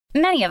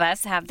Many of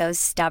us have those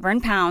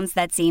stubborn pounds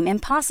that seem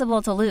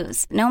impossible to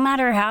lose, no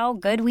matter how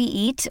good we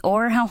eat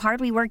or how hard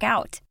we work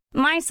out.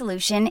 My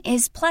solution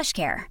is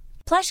PlushCare.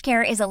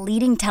 PlushCare is a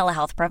leading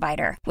telehealth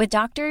provider with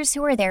doctors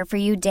who are there for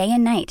you day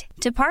and night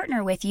to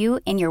partner with you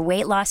in your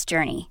weight loss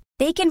journey.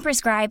 They can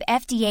prescribe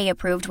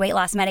FDA-approved weight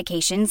loss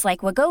medications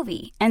like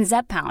Wegovy and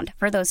Zepbound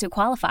for those who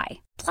qualify.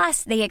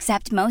 Plus, they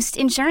accept most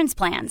insurance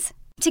plans.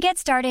 To get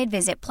started,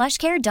 visit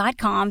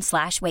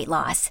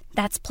plushcare.com/weightloss.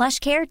 That's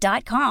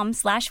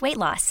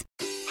plushcare.com/weightloss.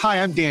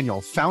 Hi, I'm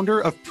Daniel, founder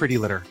of Pretty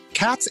Litter.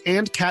 Cats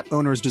and cat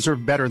owners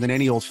deserve better than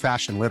any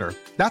old-fashioned litter.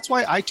 That's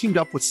why I teamed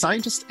up with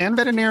scientists and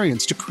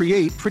veterinarians to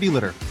create Pretty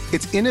Litter.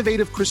 Its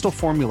innovative crystal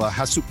formula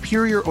has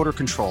superior odor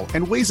control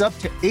and weighs up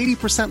to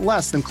 80%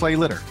 less than clay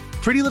litter.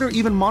 Pretty Litter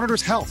even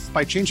monitors health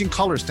by changing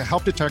colors to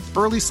help detect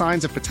early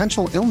signs of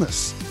potential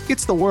illness.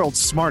 It's the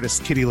world's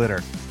smartest kitty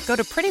litter. Go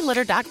to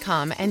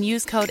prettylitter.com and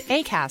use code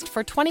ACAST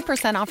for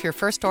 20% off your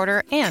first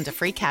order and a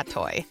free cat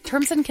toy.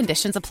 Terms and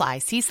conditions apply.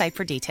 See site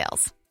for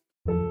details.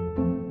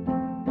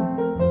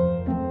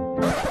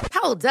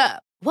 Hold up.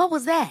 What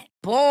was that?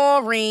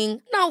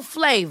 Boring. No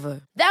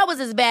flavor. That was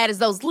as bad as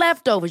those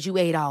leftovers you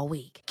ate all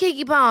week.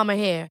 Keke Palmer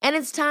here, and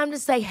it's time to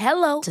say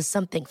hello to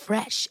something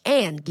fresh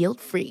and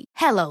guilt-free.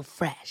 Hello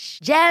Fresh.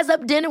 Jazz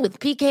up dinner with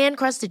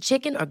pecan-crusted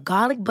chicken or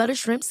garlic butter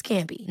shrimp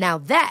scampi.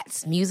 Now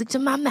that's music to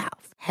my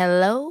mouth.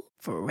 Hello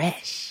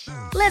Fresh.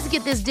 Let's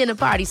get this dinner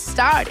party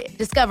started.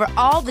 Discover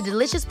all the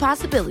delicious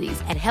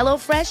possibilities at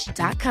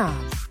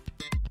hellofresh.com.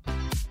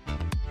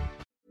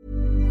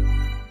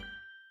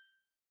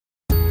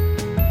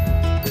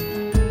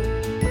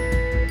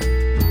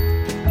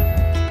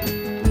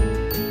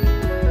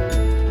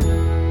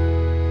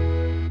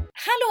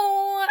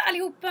 Hallå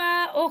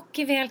allihopa och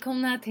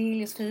välkomna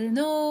till Josefin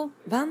och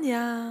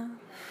Vanja.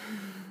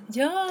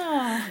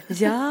 Ja.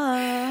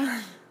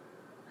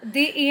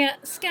 Det är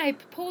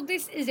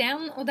Skype-poddis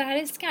igen, och det här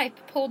är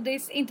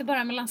Skype-poddis inte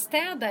bara mellan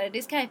städer, det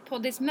är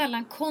Skype-poddis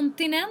mellan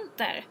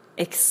kontinenter.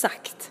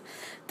 Exakt.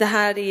 Det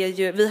här är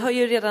ju, vi har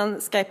ju redan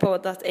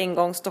Skype-poddat en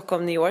gång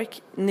Stockholm, New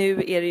York.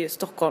 Nu är det ju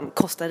Stockholm,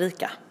 Costa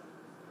Rica.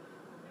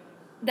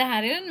 Det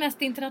här är den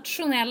mest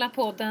internationella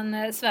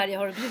podden Sverige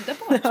har att bjuda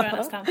på, tror jag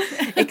nästan.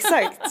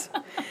 Exakt.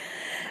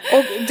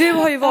 Och du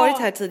har ju varit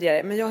här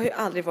tidigare, men jag har ju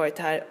aldrig varit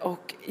här,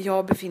 och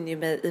jag befinner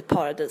mig i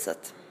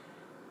paradiset.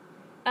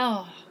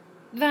 Ja,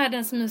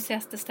 världens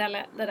mysigaste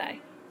ställe, det där.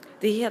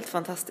 Det är helt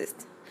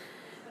fantastiskt.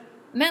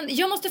 Men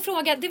jag måste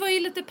fråga, det var ju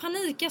lite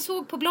panik. Jag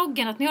såg på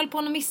bloggen att ni höll på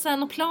att missa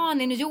någon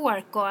plan i New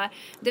York. Och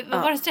det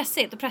var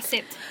stressigt och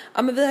pressigt.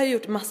 Ja, men vi har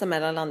gjort massa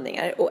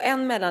mellanlandningar. Och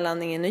en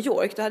mellanlandning i New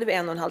York, då hade vi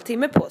 1,5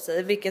 timme på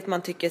sig. Vilket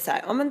man tycker så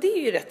här, ja men det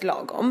är ju rätt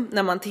lagom.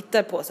 När man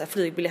tittar på så här,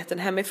 flygbiljetten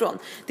hemifrån.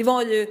 Det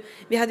var ju,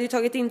 vi hade ju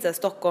tagit in så här,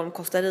 Stockholm,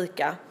 Costa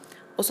Rica.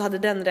 Och så hade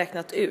den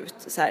räknat ut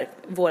så här,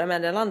 våra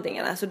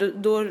mellanlandningarna. Så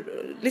då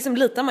liksom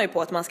litar man ju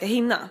på att man ska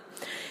hinna.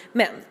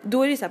 Men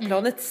då är det så här,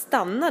 planet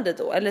stannade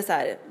då, eller så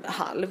här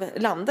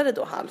landade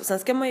då halv. Sen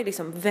ska man ju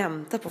liksom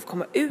vänta på att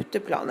komma ut ur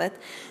planet.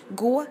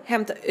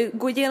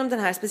 Gå igenom den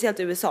här, speciellt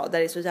i USA där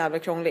det är så jävla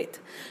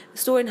krångligt.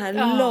 Stå i den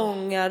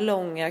här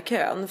långa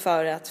kön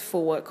för att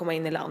få komma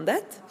in i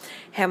landet.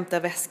 Hämta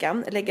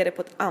väskan, lägga det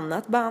på ett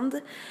annat band.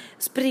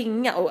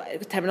 Springa, och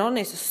terminalen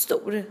är så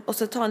stor. Och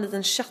så ta en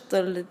liten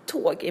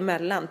shuttle-tåg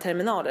emellan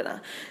terminalerna.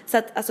 Så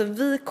att alltså,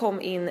 vi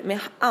kom in med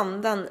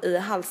andan i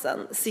halsen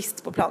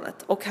sist på planet.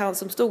 Och han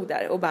som stod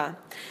där och bara,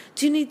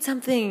 do you need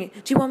something? Do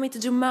you want me to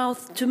do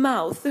mouth to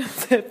mouth?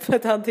 För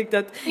att han tyckte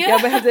att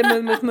jag behövde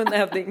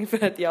mun-mot-mun-övning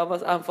för att jag var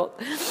så andfådd.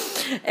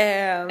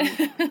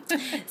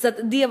 Så att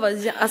det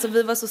var, alltså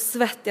vi var så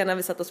svettiga när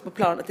vi satt oss på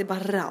planet. Det bara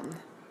rann.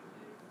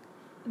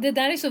 Det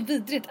där är så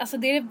vidrigt. Alltså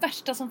det är det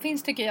värsta som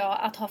finns, tycker jag,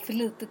 att ha för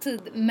lite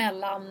tid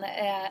mellan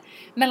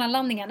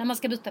landningar när man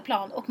ska byta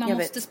plan och man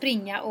måste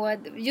springa. Och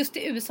just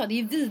i USA, det är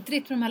ju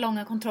vidrigt med de här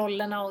långa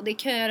kontrollerna och det är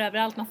köer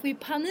överallt. Man får ju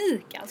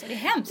panik, alltså det är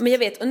hemskt. Men jag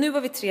vet, och nu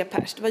var vi 3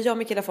 pers. Det var jag,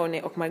 Mikaela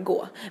Forni och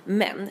Margot.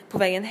 Men på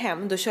vägen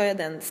hem, då kör jag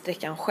den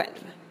sträckan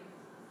själv.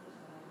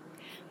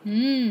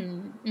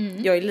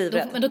 Jag är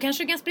livrädd. Men då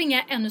kanske du kan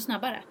springa ännu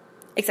snabbare.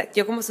 Exakt,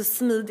 jag kommer så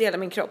smidig i hela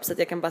min kropp så att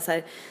jag kan bara så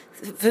här,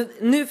 för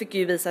nu fick jag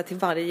ju visa till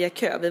varje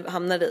kö vi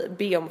hamnade i,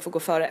 be om att få gå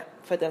före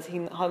för att ens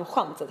ha en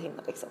chans att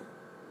hinna liksom.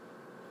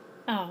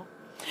 Ja.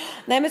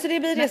 Nej, men så det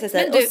blir det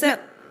sig. Och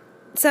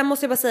sen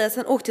måste jag bara säga,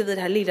 sen åkte vi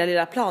det här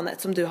lilla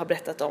planet som du har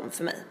berättat om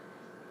för mig.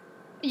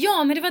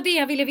 Ja, men det var det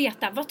jag ville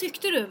veta. Vad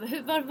tyckte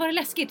du? Var det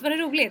läskigt? Var det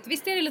roligt?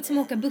 Visst är det lite som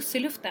att åka buss i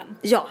luften?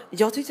 Ja,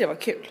 jag tyckte det var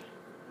kul.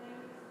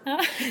 Ja.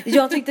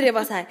 Jag tyckte det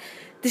var så här,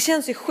 det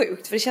känns ju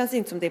sjukt för det känns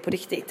inte som det är på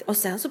riktigt. Och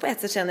sen så på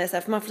ett sätt känner jag så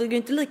här, för man flyger ju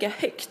inte lika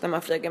högt när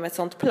man flyger med ett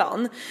sånt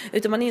plan,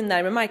 utan man är ju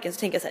närmare marken, så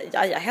tänker jag så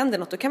här, ja, händer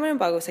något då kan man ju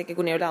bara säkert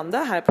gå ner och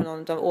landa här på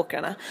någon av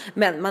åkrarna.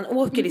 Men man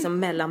åker liksom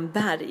mellan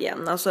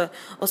bergen, alltså,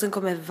 och sen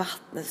kommer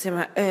vattnet, så ser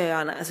man de här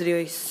öarna, alltså det är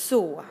ju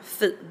så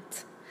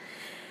fint.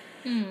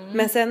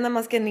 Men sen när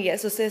man ska ner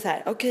så ser det så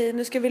här, okej,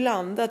 nu ska vi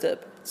landa typ.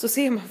 Så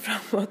ser man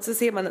framåt, så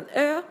ser man en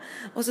ö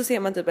och så ser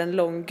man typ en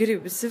lång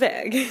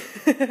grusväg.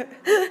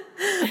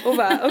 Och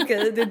bara,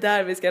 okej, det är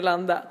där vi ska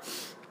landa.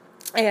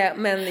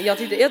 Men jag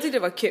tyckte det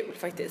var kul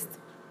faktiskt.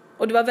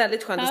 Och det var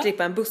väldigt skönt att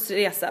slippa en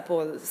bussresa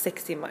på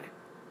 6 timmar.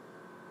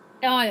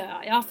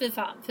 Ja, fy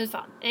fan.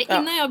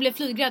 Innan jag blev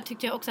flygrädd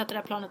tyckte jag också att det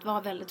där planet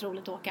var väldigt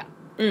roligt att åka.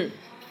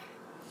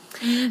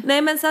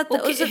 Nej, men så att...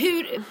 Och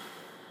hur...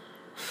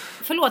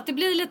 Förlåt, det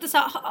blir lite så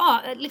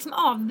liksom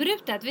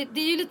avbrutet.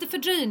 Det är ju lite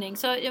fördröjning.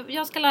 Så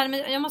jag ska lära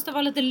mig, jag måste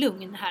vara lite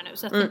lugn här nu.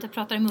 Så att vi inte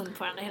pratar i mun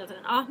på varandra hela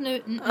tiden. Ja, nu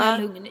är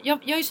jag lugn.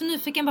 Jag är så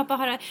nyfiken bara på att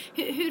höra.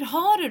 Hur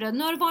har du det?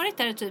 Nu har du varit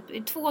där typ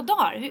i 2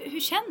 dagar. Hur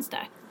känns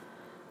det?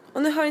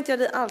 Och nu hör inte jag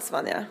dig alls,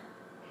 Vanja.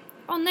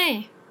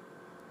 Nej.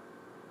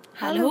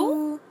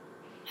 Hallå?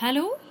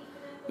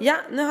 Ja,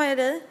 nu hör jag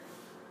dig.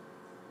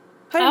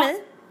 Hör du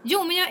mig?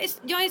 Jo, men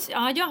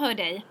jag hör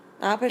dig.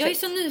 Ja, perfekt. Jag är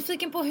så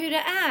nyfiken på hur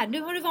det är.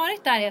 Nu har du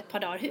varit där i ett par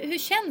dagar. Hur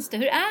känns det?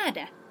 Hur är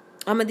det?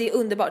 Ja, men det är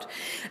underbart.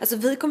 Alltså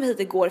vi kom hit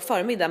igår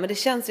förmiddag, men det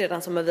känns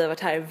redan som att vi har varit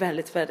här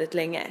väldigt, väldigt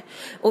länge.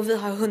 Och vi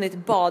har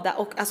hunnit bada.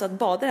 Och alltså att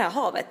bada i det här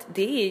havet,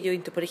 det är ju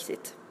inte på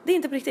riktigt. Det är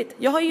inte på riktigt.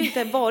 Jag har ju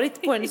inte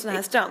varit på en sån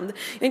här strand.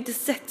 Jag har inte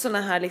sett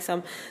såna här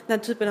liksom, den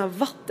här typen av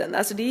vatten.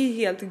 Alltså det är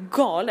helt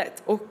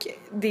galet. Och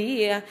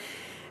det är...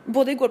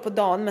 Både igår på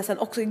dagen men sen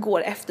också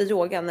igår efter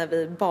yoga när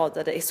vi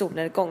badade i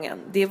solnedgången.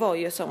 Det var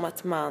ju som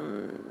att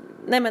man...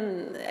 Nej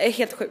men, är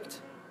helt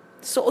sjukt.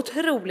 Så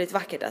otroligt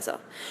vackert alltså.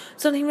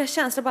 Så en himla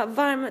känsla,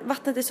 bara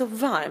vattnet är så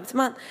varmt.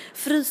 Man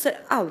fryser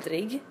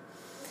aldrig.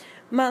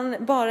 Man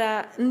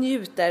bara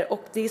njuter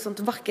och det är sånt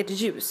vackert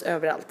ljus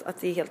överallt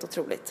att det är helt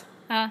otroligt.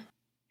 Ja.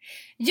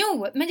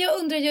 Jo, men jag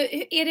undrar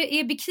ju,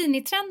 är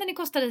bikinitrenden i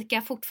Costa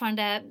Rica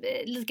fortfarande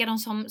likadan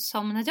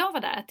som när jag var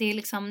där? Att det är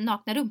liksom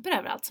nakna rumpor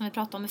överallt som vi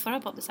pratade om i förra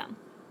podden sen?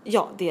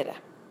 Ja, det är det.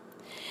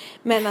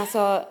 Men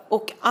alltså,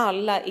 och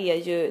alla är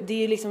ju, det är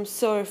ju liksom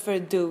surfer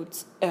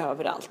dudes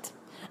överallt.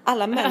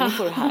 Alla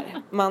människor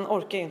här, man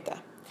orkar ju inte.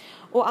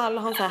 Och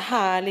alla har en så här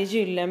härlig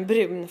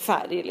gyllenbrun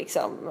färg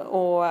liksom.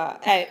 Och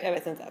jag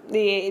vet inte, det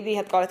är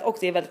helt galet. Och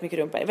det är väldigt mycket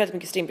rumpor, väldigt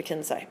mycket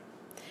stringbikinisar.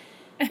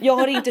 Jag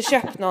har inte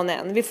köpt någon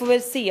än. Vi får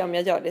väl se om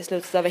jag gör det i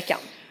slutet av veckan.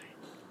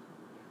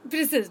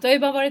 Precis, du har ju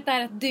bara varit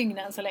där ett dygn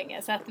än så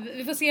länge. Så att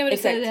vi får se vad du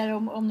säger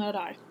om några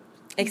dagar.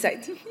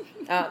 Exakt.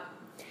 Ja.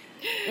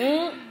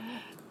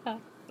 Ja,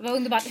 vad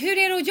underbart. Hur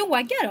är det att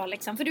yoga då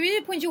liksom? För du är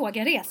ju på en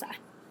yogaresa.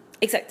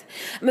 Exakt.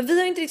 Men vi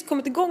har inte riktigt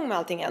kommit igång med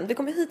allting än. Vi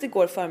kom hit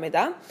igår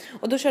förmiddag.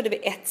 Och då körde vi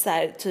ett så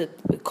här typ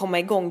komma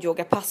igång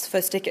yogapass för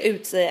att sträcka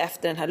ut sig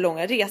efter den här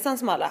långa resan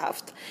som alla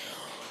haft.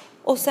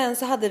 Och sen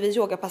så hade vi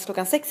yogapass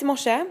klockan 6 i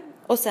morse.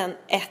 Och sen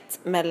ett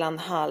mellan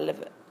 7:30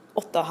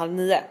 och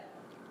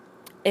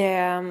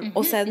 8:30.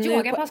 Och sen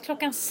yogapass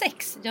klockan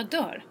 6, jag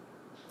dör.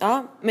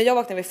 Ja, men jag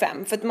vaknade vid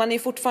 5. För att man är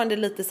fortfarande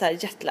lite så här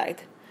jetlagd.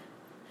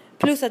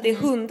 Plus att det är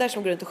hundar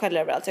som går runt och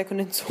skäller överallt. Så jag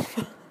kunde inte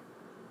sova.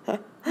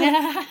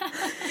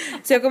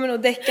 Så jag kommer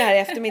nog däcka här i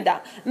eftermiddag.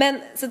 Men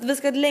så att vi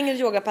ska ha ett längre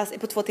yogapass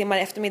på 2 timmar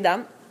i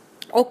eftermiddag.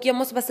 Och jag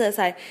måste bara säga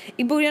så här,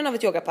 i början av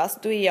ett yogapass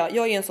då är jag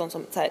är ju en sån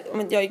som så här,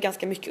 jag är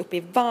ganska mycket uppe i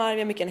varv, jag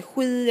har mycket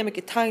energi, jag har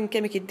mycket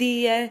tankar, mycket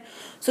idéer.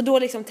 Så då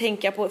liksom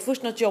tänker jag på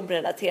först något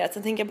jobbrelaterat,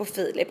 sen tänker jag på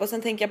Filip och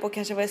sen tänker jag på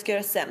kanske vad jag ska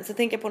göra sen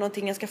tänker jag på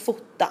någonting jag ska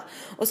fota.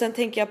 Och sen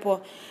tänker jag på,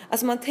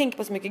 alltså man tänker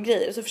på så mycket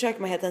grejer och så försöker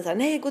man helt enkelt så här,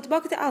 nej, gå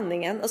tillbaka till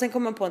andningen och sen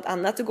kommer man på ett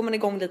annat så går man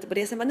igång lite på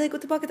det, sen bara nej, gå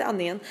tillbaka till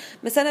andningen.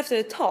 Men sen efter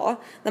ett tag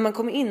när man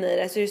kommer in i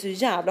det så är det så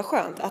jävla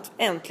skönt att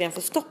äntligen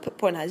få stopp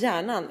på den här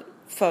hjärnan.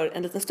 För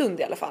en liten stund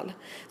i alla fall.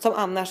 Som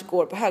annars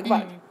går på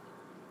högvarv.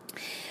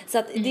 Så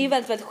att det är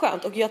väldigt, väldigt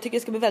skönt. Och jag tycker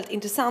det ska bli väldigt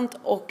intressant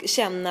att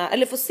känna,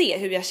 eller få se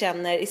hur jag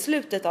känner i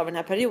slutet av den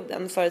här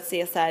perioden. För att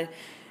se så här,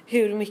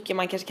 hur mycket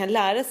man kanske kan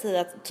lära sig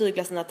att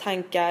tygla sina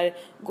tankar.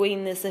 Gå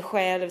in i sig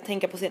själv,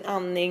 tänka på sin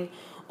andning.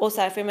 Och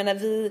så här, för jag menar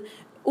vi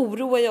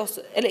oroar ju oss,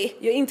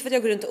 eller inte för att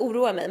jag går runt och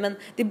oroar mig, men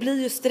det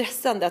blir ju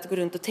stressande att gå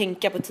runt och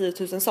tänka på 10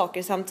 000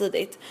 saker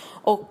samtidigt.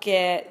 Och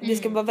det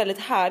ska vara väldigt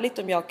härligt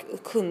om jag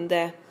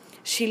kunde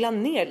chilla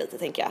ner lite,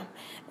 tänker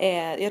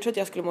jag. Jag tror att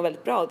jag skulle må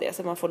väldigt bra av det,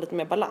 så att man får lite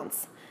mer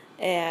balans.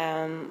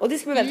 Och det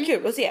ska bli väldigt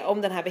kul att se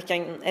om den här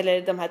veckan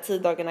eller de här 10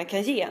 dagarna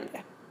kan ge en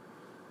det.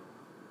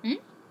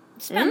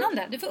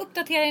 Spännande. Du får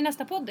uppdatera i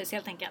nästa poddis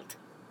helt enkelt.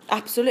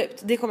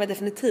 Absolut, det kommer jag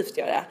definitivt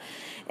göra.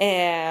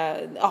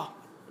 Ja,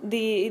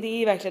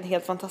 det är verkligen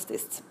helt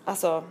fantastiskt.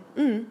 Alltså,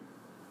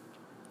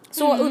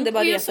 så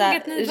underbar resa,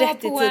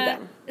 rätt i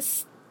tiden.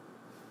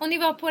 Och ni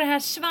var på det här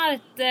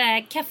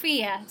svart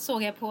café,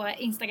 såg jag på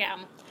Instagram.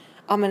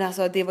 Ja, men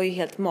alltså det var ju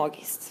helt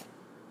magiskt.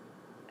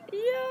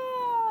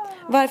 Ja!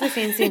 Varför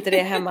finns inte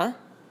det hemma?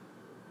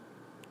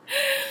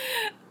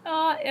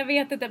 Ja, jag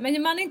vet inte.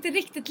 Men man är inte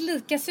riktigt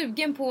lika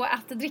sugen på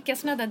att dricka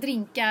såna där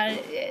drinkar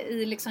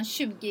i liksom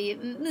 20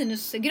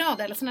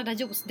 minusgrader. Eller såna där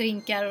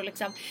juicedrinkar och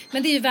liksom.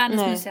 Men det är ju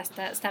världens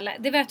mysigaste ställe.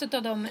 Det var ett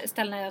av de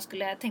ställena jag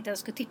tänkte att jag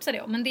skulle tipsa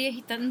dig om. Men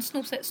det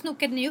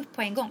snokade ni upp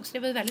på en gång. Så det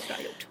var ju väldigt bra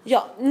gjort.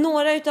 Ja,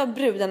 några utav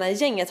brudarna i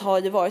gänget har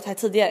ju varit här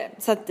tidigare.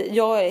 Så att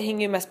jag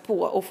hänger ju mest på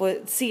och får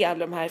se alla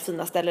de här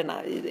fina ställena.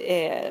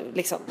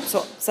 Liksom så.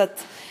 Så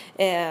att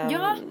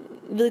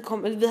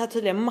vi har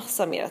tydligen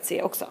massa mer att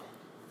se också.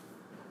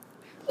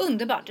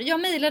 Underbart.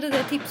 Jag mejlade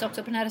dig tips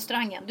också på den här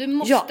restaurangen. Du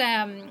måste...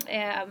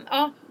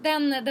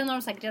 den har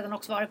de säkert redan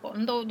också varit på.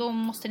 Men då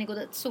måste ni gå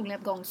dit.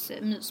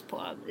 Solnedgångsmys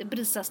på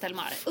Brisa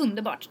Stelmar.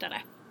 Underbart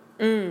ställe.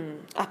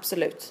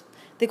 Absolut.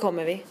 Det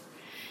kommer vi.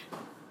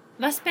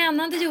 Vad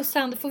spännande,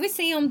 Jossan. Då får vi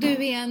se om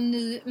du är en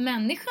ny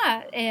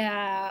människa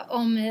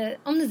om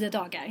 9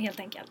 dagar helt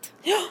enkelt.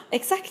 Ja,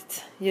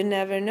 exakt. You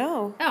never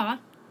know. Ja.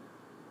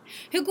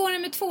 Hur går det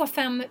med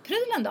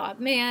 2-5-prylen då?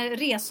 Med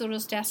resor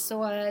och stress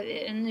och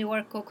New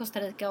York och Costa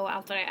Rica och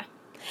allt vad det är.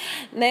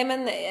 Nej,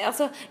 men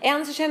alltså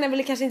än så känner jag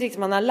väl kanske inte riktigt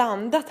att man har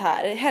landat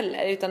här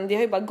heller, utan det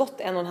har ju bara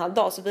gått 1,5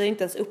 dag, så vi har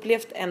inte ens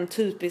upplevt en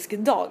typisk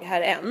dag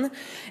här än.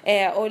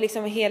 Och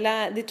liksom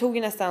det tog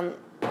ju nästan,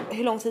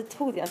 hur lång tid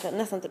tog det egentligen?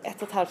 Nästan typ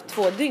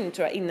 1,5-2 dygn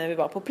tror jag innan vi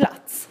var på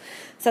plats.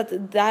 Så att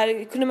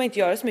där kunde man inte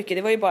göra så mycket.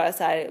 Det var ju bara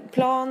så här,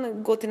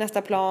 plan, gå till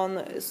nästa plan,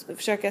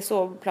 försöka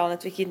sova på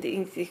planet, vilket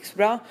inte gick så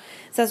bra.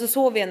 Sen så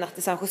sov vi en natt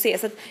i San Jose.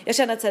 Så att jag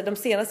känner att så här, de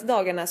senaste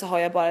dagarna så har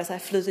jag bara så här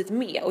flytit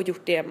med och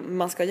gjort det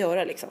man ska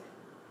göra liksom.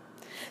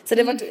 Så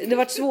det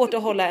var svårt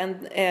att hålla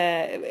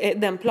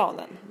den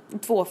planen.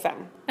 2-5.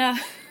 Ja.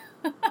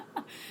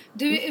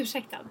 Du är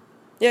ursäktad.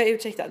 Jag är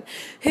ursäktad.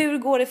 Hur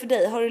går det för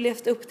dig? Har du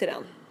levt upp till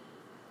den?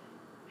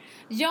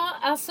 Ja,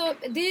 alltså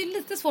det är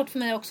lite svårt för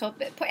mig också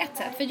på ett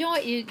sätt. För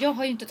jag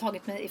har ju inte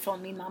tagit mig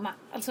ifrån min mamma.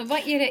 Alltså vad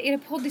är det? Är det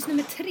poddis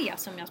nummer 3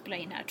 som jag spelar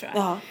in här tror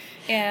jag?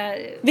 Ja.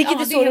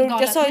 Vilket är så roligt.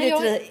 Jag sa ju det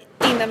till dig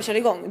innan vi körde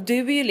igång.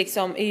 Du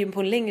är ju på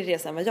en längre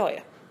resa än vad jag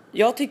är.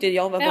 Jag tyckte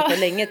jag var borta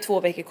länge, 2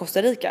 veckor i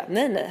Costa Rica.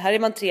 Nej, här är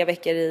man 3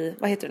 veckor i,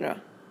 vad heter det nu då?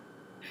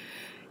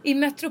 I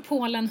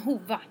metropolen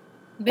Hova.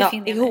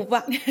 I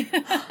Hova.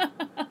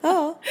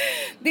 Ja.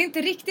 Det är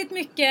inte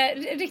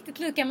riktigt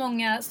lika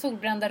många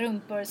solbrända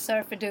rumpor,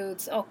 surfer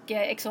dudes och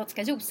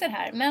exotiska juicer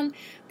här. Men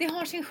det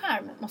har sin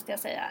charm, måste jag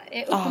säga.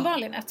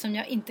 Uppenbarligen, eftersom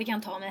jag inte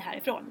kan ta mig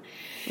härifrån.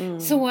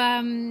 Så,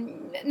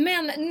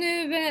 men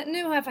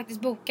nu har jag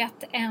faktiskt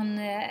bokat en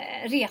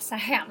resa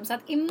hem. Så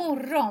att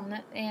imorgon,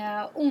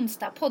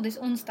 onsdag, poddis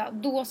onsdag,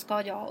 då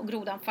ska jag och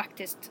grodan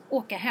faktiskt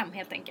åka hem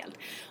helt enkelt.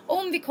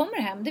 Om vi kommer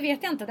hem, det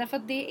vet jag inte. Därför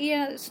att det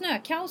är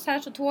snökaos här,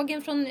 så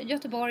tågen från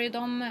Göteborg,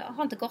 de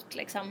har inte gått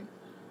liksom.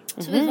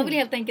 Så vi får väl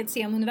helt enkelt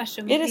se om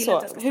universum är det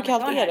så? Hur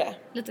kallt är det?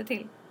 Lite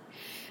till.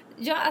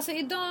 Ja, alltså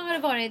idag har det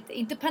varit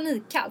inte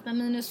panikkallt,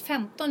 men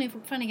 -15 är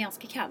fortfarande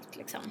ganska kallt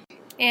liksom.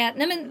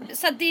 Nej men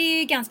så det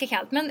är ganska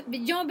kallt, men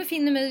jag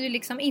befinner mig ju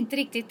liksom inte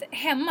riktigt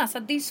hemma, så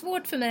det är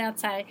svårt för mig att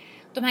så här,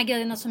 de här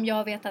grejerna som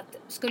jag vet att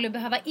skulle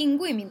behöva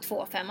ingå i min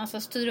 2-5,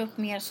 alltså styra upp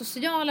mer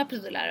sociala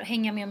prylar och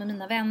hänga med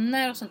mina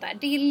vänner och sånt där.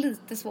 Det är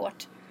lite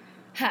svårt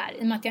här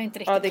i och med att jag inte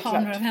riktigt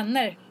har några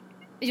vänner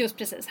just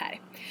precis här.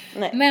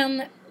 Nej.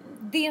 Men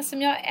det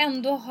som jag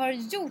ändå har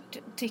gjort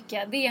tycker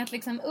jag, det är att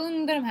liksom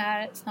under de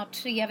här snart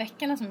 3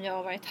 veckorna som jag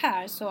har varit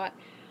här, så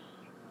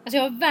alltså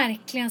jag har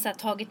verkligen så här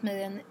tagit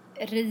mig en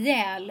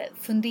rejäl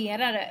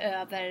funderare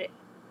över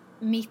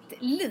mitt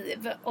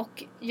liv,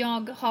 och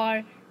jag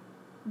har,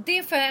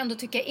 det får jag ändå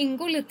tycka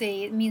ingår lite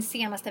i min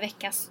senaste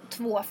veckas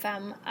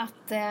 2-5,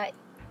 att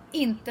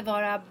inte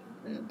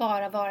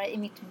bara vara i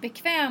mitt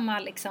bekväma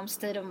liksom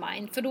state of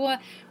mind, för då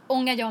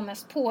ångar jag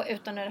mest på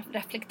utan att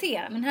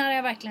reflektera. Men här har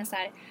jag verkligen så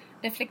här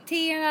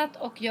reflekterat,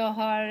 och jag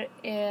har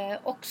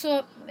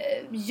också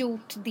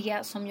gjort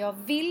det som jag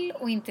vill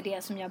och inte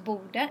det som jag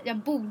borde. Jag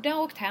borde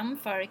ha åkt hem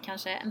för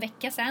kanske en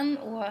vecka sedan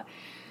och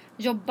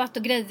jobbat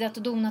och grejat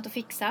och donat och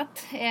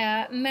fixat.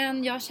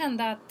 Men jag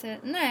kände att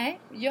nej,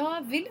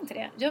 jag vill inte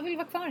det. Jag vill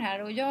vara kvar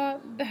här och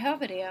jag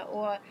behöver det,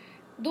 och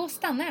då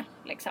stannar jag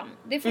liksom.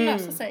 Det får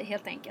lösa sig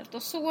helt enkelt.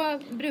 Och så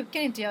brukar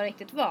inte jag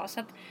riktigt vara. Så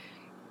att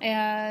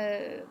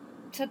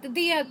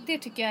det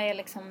tycker jag är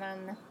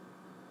liksom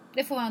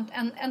det får vara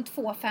en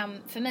 2-5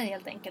 för mig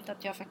helt enkelt.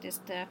 Att jag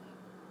faktiskt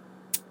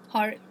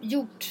har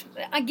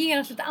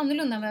agerat lite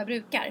annorlunda än vad jag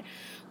brukar.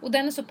 Och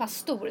den är så pass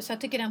stor, så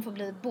jag tycker den får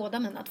bli båda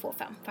mina 2-5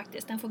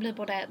 faktiskt. Den får bli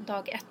både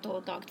dag 1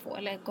 och dag 2.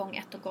 Eller gång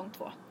 1 och gång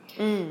 2.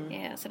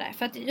 Sådär.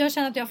 För att jag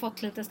känner att jag har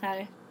fått lite sån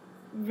här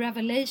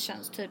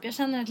revelations typ. Jag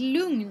känner ett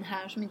lugn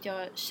här som inte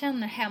jag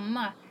känner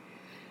hemma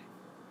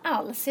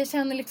alls. Jag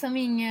känner liksom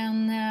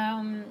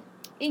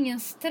ingen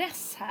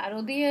stress här,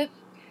 och det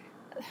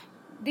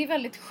är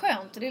väldigt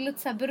skönt, och det är lite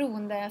så här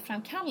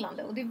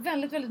beroendeframkallande, och det är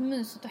väldigt, väldigt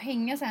mysigt att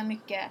hänga så här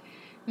mycket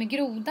med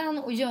grodan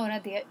och göra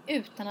det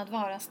utan att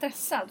vara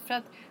stressad. För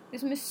att det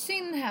som är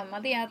synd hemma,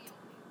 det är att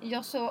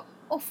jag så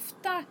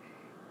ofta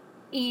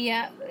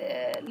är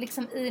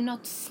liksom i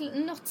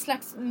något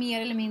slags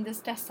mer eller mindre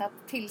stressat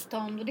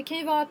tillstånd. Och det kan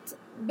ju vara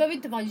det behöver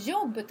inte vara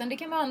jobb, utan det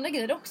kan vara andra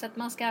grejer också. Att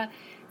man ska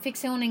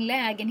fixa i ordning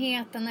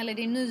lägenheten, eller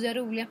det är nya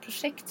roliga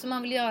projekt som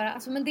man vill göra.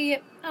 Alltså, men det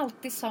är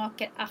alltid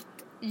saker att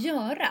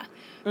göra.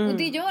 Och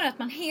det gör att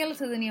man hela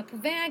tiden är på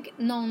väg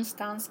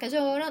någonstans, ska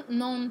göra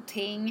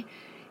någonting.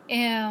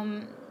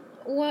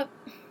 Och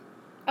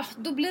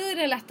då blir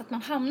det lätt att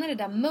man hamnar i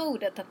det där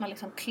modet att man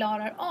liksom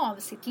klarar av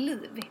sitt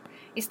liv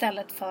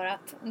istället för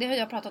att, det har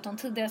jag pratat om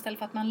tidigare, istället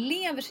för att man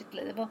lever sitt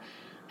liv. Och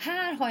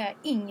Här har jag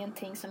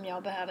ingenting som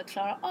jag behöver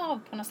klara av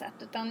på något sätt.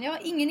 Utan jag har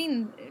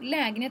ingen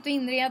lägenhet att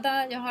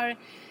inreda.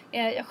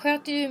 Jag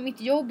sköter ju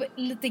mitt jobb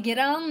lite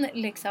grann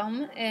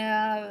liksom.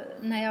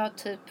 När jag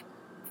typ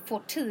får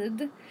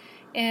tid.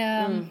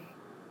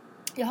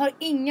 Jag har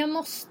inga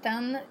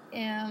måsten.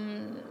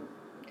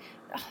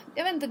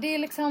 Jag vet inte, det är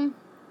liksom...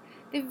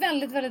 Det är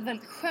väldigt, väldigt,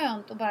 väldigt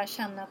skönt att bara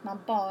känna att man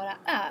bara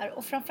är.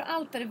 Och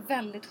framförallt är det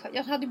väldigt skönt.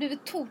 Jag hade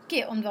blivit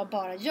tokig om det var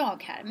bara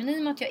jag här. Men i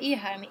och med att jag är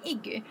här med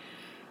Iggy.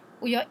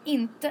 Och jag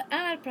inte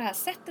är på det här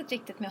sättet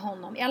riktigt med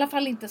honom. I alla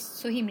fall inte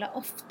så himla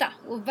ofta.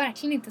 Och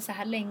verkligen inte så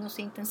här länge och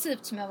så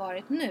intensivt som jag har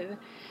varit nu.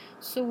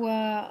 Så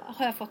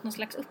har jag fått någon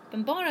slags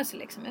uppenbarelse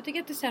liksom. Jag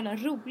tycker att det är så jävla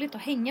roligt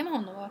att hänga med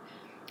honom. Och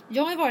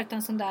jag har varit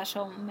en sån där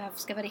som, jag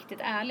ska vara riktigt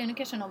ärlig. Nu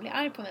kanske någon blir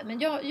arg på mig. Men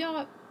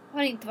jag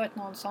har inte varit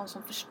någon sån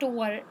som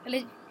förstår...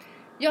 Eller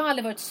jag har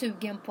aldrig varit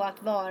sugen på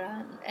att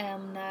vara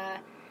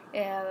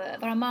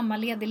vara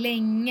mammaledig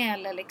länge.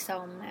 Eller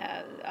liksom...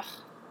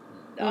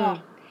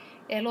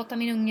 låta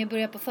min unge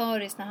börja på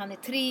föris när han är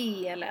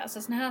 3 eller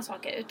alltså såna här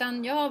saker.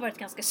 Utan jag har varit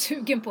ganska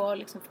sugen på att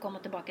liksom få komma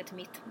tillbaka till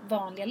mitt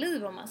vanliga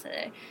liv om man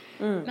säger.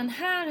 Men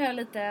här har jag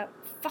lite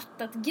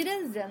fattat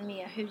grejen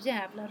med hur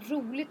jävla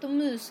roligt och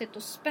mysigt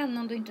och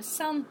spännande och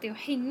intressant det är att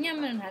hänga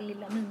med den här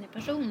lilla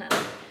minipersonen.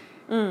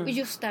 Och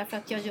just därför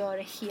att jag gör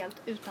det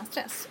helt utan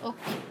stress. Och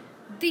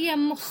det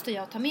måste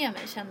jag ta med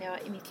mig känner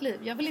jag i mitt liv.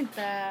 Jag vill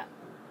inte...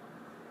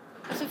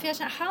 Alltså för jag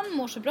känner, han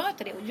mår så bra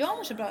utav det och jag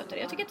mår så bra utav det.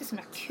 Jag tycker att det är så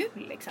himla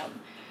kul liksom.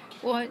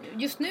 Och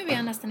just nu är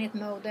jag nästan i ett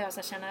mode där jag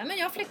så känner, men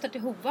jag flyttar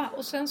till Hova.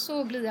 Och sen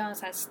så blir jag en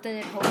så här stay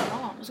at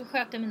home mom. Och så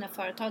sköter jag mina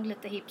företag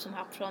lite hipp som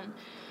happ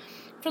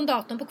från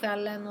datorn på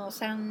kvällen. Och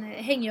sen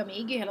hänger jag med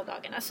Iggy hela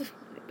dagen. Alltså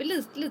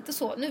lite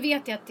så. Nu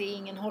vet jag att det är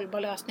ingen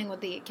hållbar lösning. Och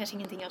det är kanske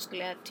ingenting jag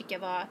skulle tycka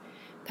var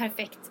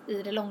perfekt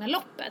i det långa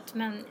loppet.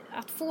 Men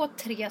att få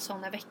 3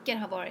 sådana veckor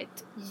har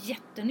varit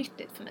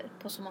jättenyttigt för mig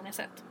på så många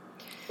sätt.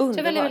 Underbart. Så jag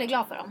är väldigt, väldigt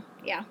glad för dem.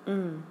 Ja.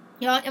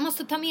 Ja, jag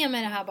måste ta med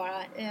mig det här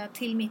bara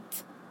till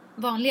mitt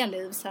vanliga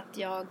liv så att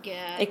jag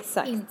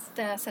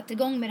inte sätter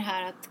igång med det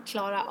här att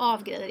klara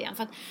av grejer igen.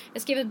 För att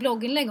jag skrev ett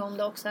blogginlägg om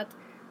det också att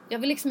jag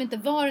vill liksom inte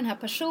vara den här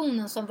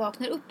personen som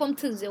vaknar upp om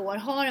 10 år,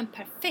 har den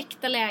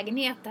perfekta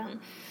lägenheten,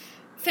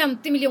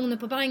 50 miljoner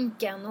på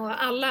banken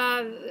och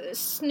alla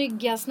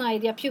snygga,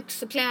 snajdiga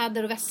pjux och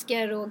kläder och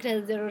väskor och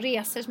grejer och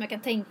resor som jag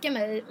kan tänka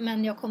mig.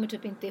 Men jag kommer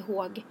typ inte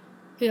ihåg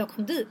hur jag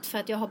kom dit för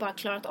att jag har bara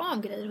klarat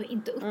av grejer och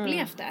inte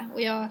upplevt det.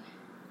 Och jag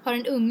har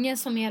en unge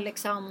som är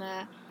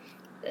liksom...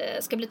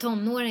 ska bli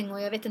tonåring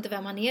och jag vet inte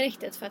vem han är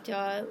riktigt för att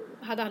jag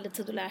hade aldrig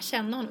tid att lära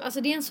känna honom.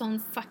 Alltså det är en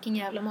sån fucking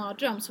jävla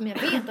mardröm som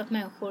jag vet att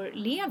människor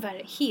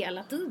lever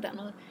hela tiden.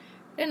 Och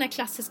det är den här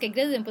klassiska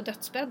grejen på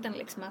dödsbädden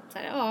liksom att så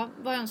här, ja,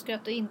 vad önskar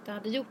att du inte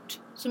hade gjort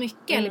så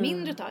mycket eller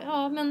mindre utav?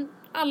 Ja, men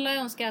alla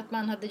önskar att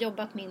man hade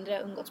jobbat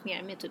mindre, umgåtts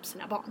mer med typ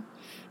sina barn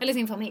eller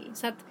sin familj.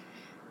 Så att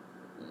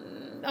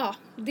ja,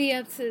 det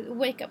är ett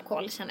wake-up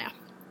call känner jag.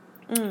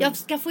 Jag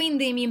ska få in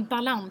det i min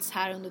balans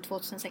här under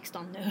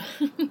 2016 nu.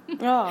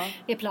 Ja.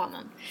 är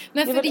planen.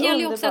 Men för det gäller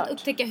ju också att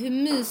upptäcka hur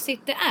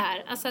mysigt det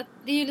är. Alltså att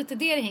det är ju lite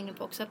det hänger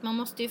på också. Att man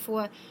måste ju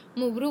få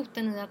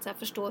moroten i att så här,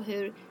 förstå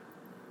hur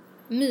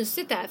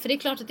mysigt det är. För det är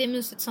klart att det är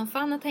mysigt som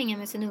fan att hänga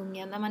med sin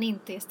unge när man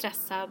inte är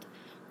stressad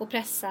och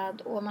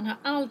pressad. Och man har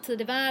all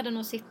tid i världen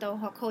att sitta och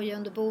ha koja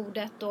under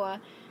bordet. Och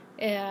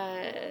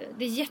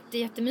det är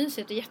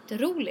jättemysigt och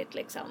jätteroligt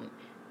liksom.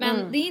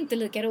 Men det är inte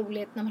lika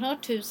roligt när man har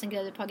 1000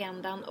 grejer på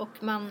agendan och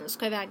man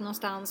ska iväg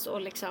någonstans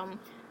och liksom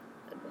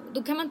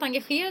då kan man inte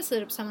engagera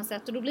sig på samma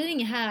sätt och då blir det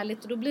inget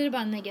härligt och då blir det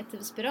bara en negativ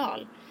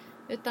spiral.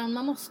 Utan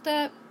man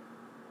måste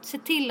se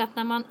till att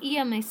när man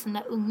är med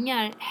sina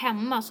ungar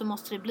hemma så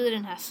måste det bli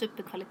den här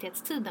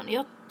superkvalitetstiden.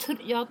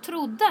 Jag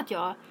trodde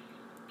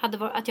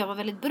att jag var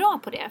väldigt bra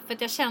på det för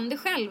att jag kände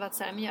själv att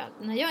så här, men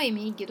när jag är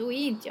med Iggy då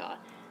är inte jag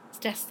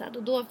stressad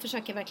och då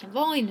försöker jag verkligen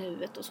vara i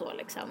nuet och så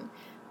liksom.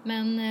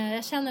 Men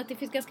jag känner att det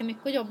finns ganska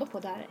mycket att jobba på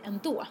där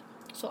ändå.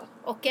 Så.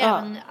 Och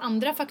även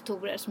andra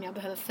faktorer som jag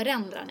behöver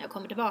förändra när jag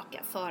kommer tillbaka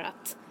för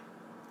att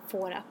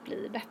få det att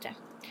bli bättre.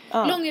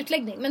 Lång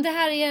utläggning. Men det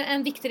här är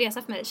en viktig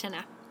resa för mig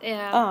känner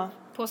jag.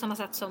 På samma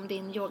sätt som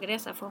din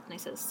yogaresa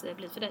förhoppningsvis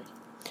blir för dig.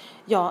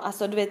 Ja,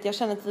 alltså du vet, jag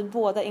känner att vi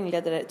båda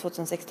inledde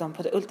 2016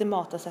 på det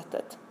ultimata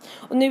sättet.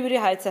 Och nu är det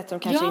här ett sätt som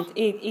kanske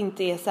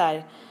inte är så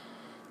här...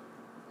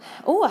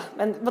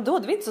 men vadå,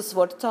 det är inte så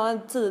svårt att ta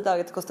 10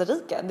 dagar till Costa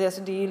Rica. Det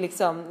är ju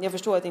liksom, jag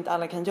förstår att inte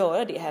alla kan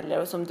göra det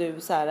heller. Och som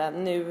du så här,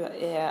 nu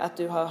att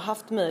du har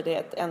haft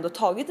möjlighet, ändå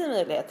tagit en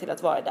möjlighet till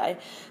att vara där.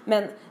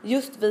 Men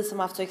just vi som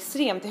har haft så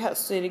extremt i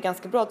höst så är det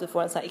ganska bra att vi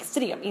får en så här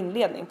extrem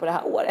inledning på det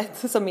här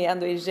året. Som är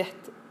ändå i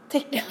rätt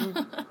tecken.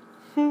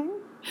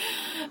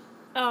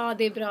 Ja,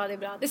 det är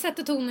bra. Det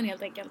sätter tonen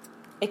helt enkelt.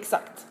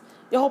 Exakt.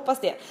 Jag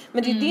hoppas det.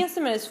 Men det är det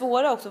som är det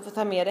svåra också för att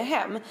ta med det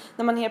hem.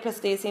 När man helt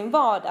plötsligt är i sin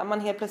vardag. Man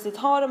helt plötsligt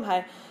har de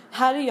här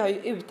är jag ju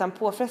utan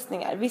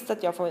påfrestningar. Visst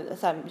att jag får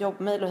så här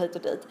jobbmail och hit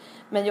och dit.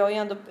 Men jag är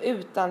ändå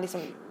utan,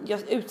 liksom,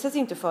 jag utsätts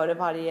inte för det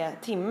varje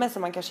timme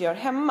som man kanske gör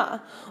hemma.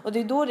 Och det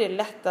är då det är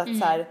lätt att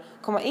så här,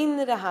 komma in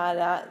i det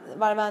här,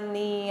 varva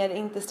ner,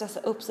 inte stressa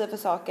upp sig för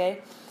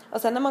saker.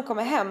 Och sen när man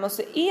kommer hem och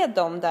så är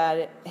de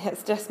där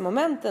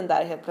stressmomenten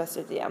där helt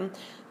plötsligt igen.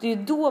 Det är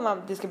ju då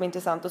det ska bli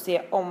intressant att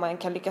se om man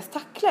kan lyckas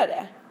tackla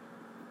det.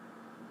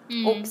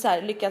 Och så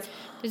här, lyckas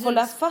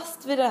hålla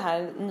fast vid det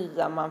här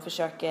nya man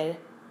försöker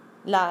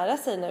lära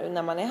sig nu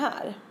när man är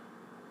här.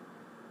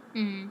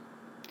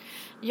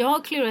 Jag har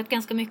klurat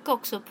ganska mycket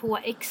också på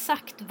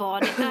exakt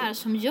vad det är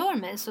som gör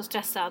mig så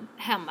stressad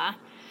hemma.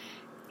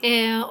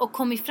 Och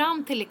kommit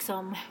fram till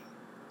liksom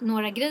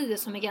några grejer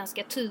som är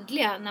ganska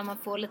tydliga när man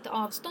får lite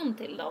avstånd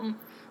till dem.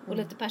 Och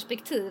lite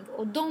perspektiv.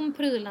 Och de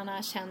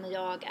prylarna känner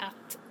jag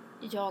att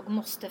jag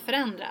måste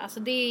förändra. Alltså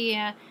det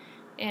är...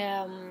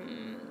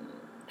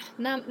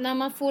 När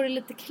man får det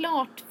lite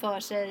klart för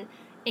sig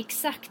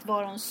exakt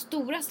vad de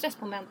stora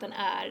stressmomenten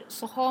är,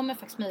 så har man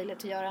faktiskt möjlighet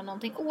att göra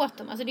någonting åt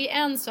dem. Alltså det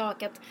är en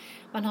sak att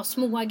man har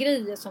små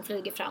grejer som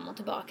flyger fram och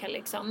tillbaka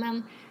liksom,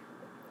 men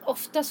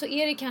ofta så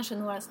är det kanske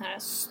några såna här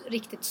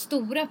riktigt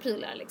stora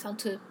prylar liksom,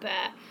 typ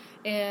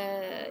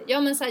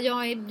men så här,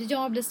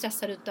 jag blir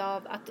stressad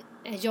utav att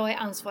jag är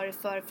ansvarig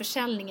för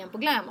försäljningen på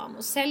Glamom,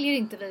 och säljer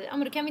inte vi,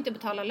 men då kan vi inte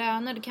betala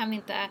löner, då kan vi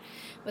inte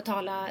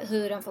betala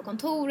hyran för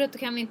kontoret, då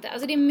kan vi inte,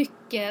 alltså det är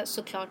mycket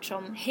såklart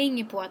som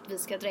hänger på att vi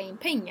ska dra in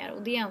pengar,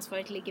 och det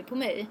ansvaret ligger på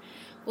mig,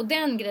 och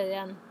den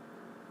grejen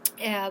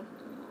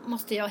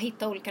måste jag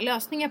hitta olika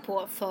lösningar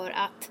på för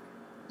att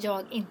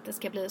jag inte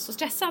ska bli så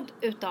stressad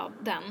utav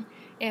den.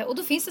 Och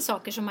då finns det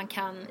saker som man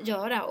kan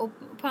göra, och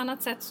på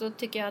annat sätt så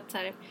tycker jag att så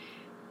här,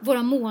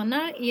 våra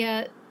månader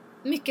är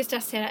mycket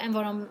stressigare än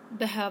vad de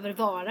behöver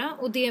vara,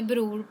 och det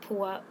beror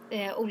på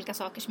olika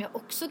saker som jag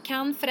också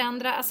kan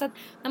förändra. Alltså att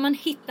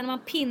när man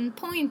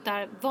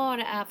pinpointar vad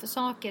det är för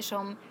saker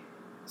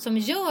som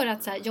gör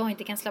att så här, jag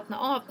inte kan slappna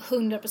av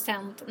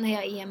 100% när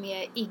jag är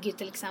med Iggy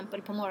till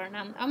exempel på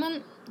morgonen,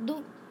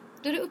 då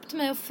är det upp till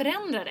mig att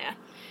förändra det.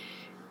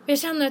 Jag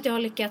känner att jag har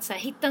lyckats så här,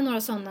 hitta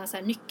några sådana så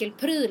här,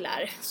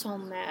 nyckelprylar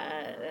som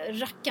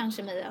rackarns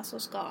i mig alltså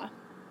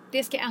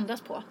det ska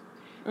ändras på.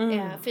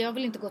 För jag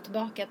vill inte gå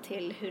tillbaka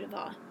till hur det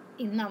var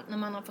innan, när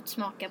man har fått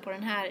smaka på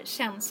den här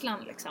känslan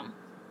liksom.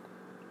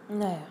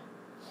 Nej.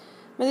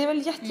 Men det är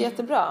väl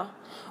jättebra.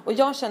 Och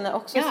jag känner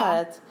också så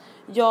här att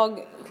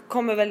jag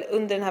kommer väl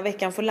under den här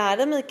veckan få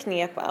lära mig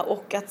knep,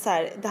 och att så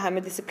här, det här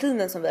med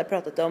disciplinen som vi har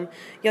pratat om,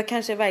 jag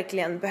kanske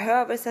verkligen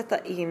behöver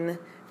sätta in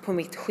på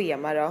mitt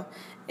schema då,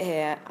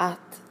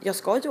 att jag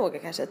ska yoga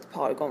kanske ett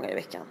par gånger i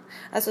veckan.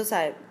 Alltså så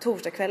här,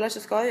 torsdagskvällar så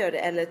ska jag göra det,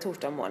 eller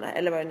torsdagmorgnar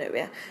eller vad det nu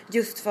är.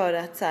 Just för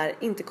att så här,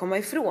 inte komma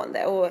ifrån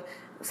det och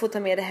få ta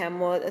med det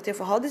hem, och att jag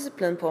får ha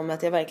disciplin på mig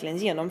att jag verkligen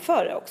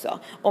genomför det också.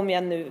 Om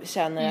jag nu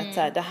känner att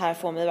så här, det här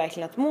får mig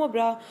verkligen att må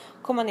bra,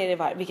 komma ner i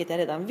varv, vilket jag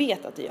redan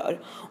vet att det gör.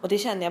 Och det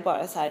känner jag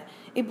bara så här,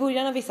 i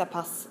början av vissa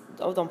pass,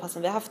 av de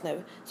passen vi har haft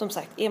nu, som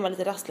sagt, är man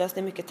lite rastlös, det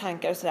är mycket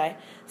tankar och sådär.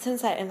 Sen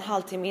så här en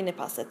halvtimme in i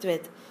passet, du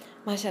vet,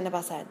 man känner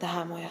bara så här, det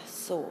här mår jag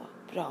så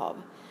bra av.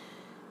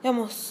 Jag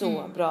mår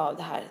så bra av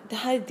det här. Det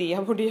här är det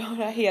jag borde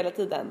göra hela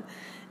tiden.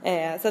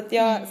 Så att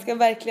jag ska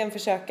verkligen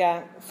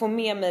försöka få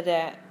med mig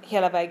det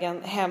hela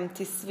vägen hem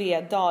till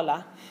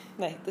Svedala.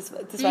 Nej,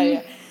 till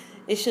Sverige.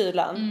 I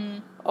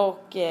kylan.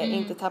 Och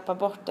inte tappa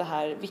bort det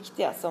här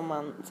viktiga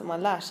som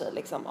man lär sig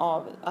liksom,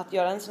 av att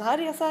göra en sån här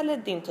resa eller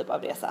din typ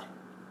av resa.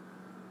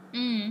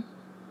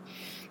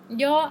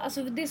 Ja,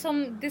 alltså det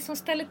som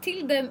ställer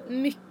till det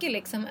mycket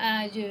liksom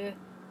är ju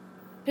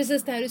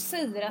precis det här du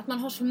säger, att man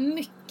har så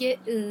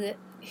mycket i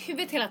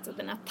huvudet hela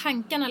tiden, att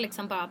tankarna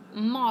liksom bara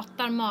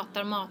matar,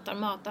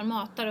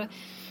 och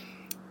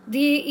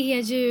det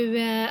är ju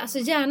alltså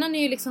hjärnan är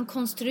ju liksom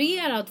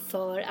konstruerad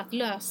för att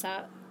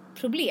lösa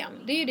problem.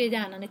 Det är ju det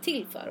hjärnan är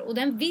till för, och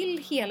den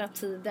vill hela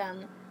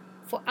tiden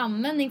få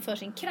användning för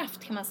sin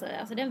kraft, kan man säga.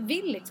 Alltså den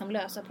vill liksom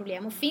lösa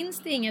problem, och finns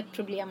det inget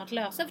problem att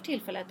lösa för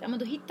tillfället, ja men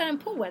då hittar den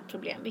på ett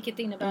problem, vilket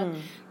innebär att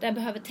den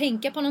behöver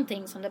tänka på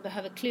någonting som den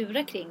behöver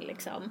klura kring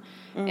liksom.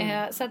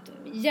 Så att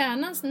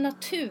hjärnans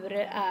natur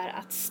är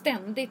att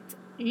ständigt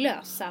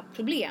lösa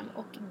problem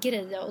och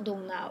greja och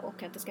dona,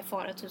 och att det ska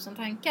fara 1000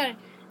 tankar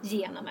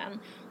genom en,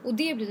 och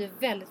det blir ju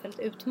väldigt, väldigt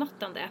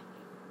utmattande.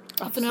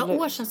 För några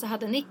år sedan så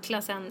hade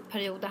Niklas en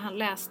period där han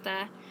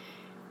läste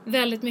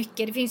väldigt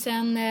mycket. Det finns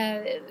en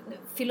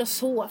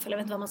filosof, eller jag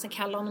vet inte vad man ska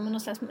kalla honom, men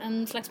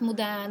en slags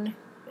modern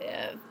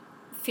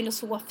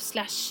filosof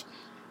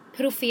 /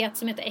 profet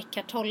som heter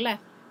Eckhart Tolle.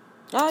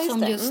 Ja, just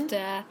som det. Just,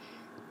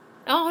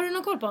 har du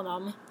någon koll på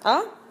honom?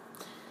 Ja.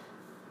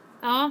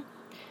 Ja.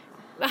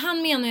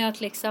 Han menar ju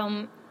att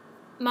liksom,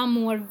 man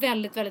mår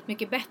väldigt, väldigt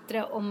mycket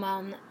bättre om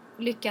man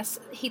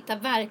lyckas hitta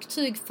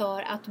verktyg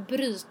för att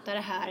bryta det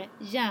här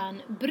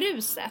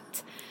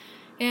hjärnbruset.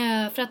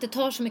 För att det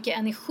tar så mycket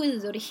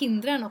energi, och det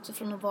hindrar en också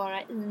från att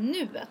vara i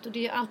nuet. Och det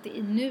är ju alltid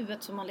i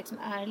nuet som man liksom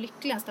är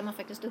lyckligast, där man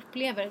faktiskt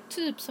upplever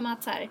typ som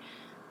att så här,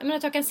 jag menar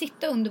att jag kan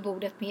sitta under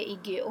bordet med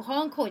Iggy och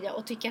ha en koja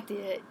och tycka att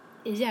det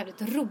är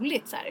jävligt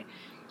roligt så här.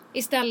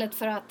 Istället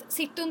för att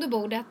sitta under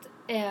bordet,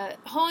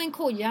 ha en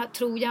koja,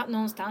 tror jag,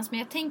 någonstans. Men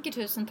jag tänker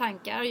 1000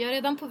 tankar. Jag är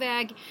redan på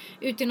väg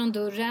ut genom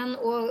dörren.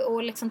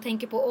 Och liksom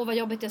tänker på vad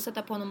jobbigt det är att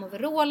sätta på honom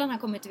overallen. Han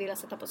kommer inte vilja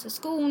sätta på sig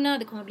skorna.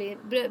 Det kommer bli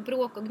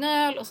bråk och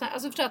gnöl. Och så här.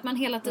 Alltså förstår att man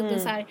hela tiden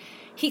så här,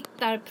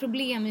 hittar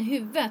problem i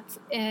huvudet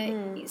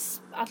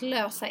att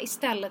lösa.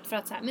 Istället för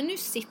att så här, men nu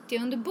sitter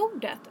jag under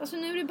bordet. Alltså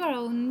nu är det bara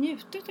att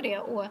njuta av det.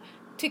 Och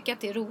tycka att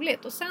det är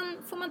roligt. Och sen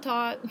får man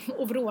ta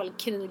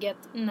overallkriget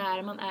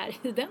när man är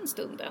i den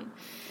stunden.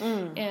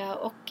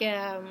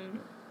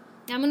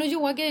 Ja, men och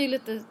yoga är ju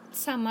lite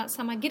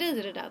samma grej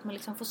det där. Att man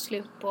liksom får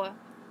slut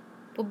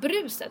på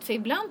bruset. För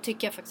ibland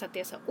tycker jag faktiskt att det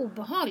är så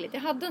obehagligt.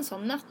 Jag hade en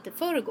sån natt i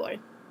förrgår.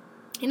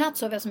 I natt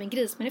sov jag som en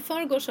gris. Men i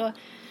förrgår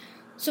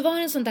så var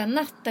det en sån där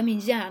natt där min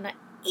hjärna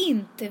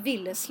inte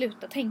ville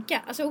sluta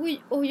tänka. Alltså,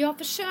 och jag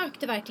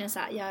försökte verkligen så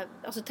här.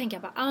 Alltså tänka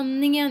på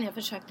andningen. Jag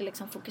försökte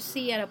liksom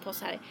fokusera på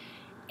så här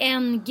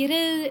en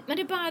grej. Men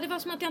det var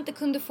som att jag inte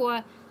kunde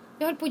få...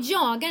 Jag höll på att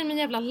jaga med en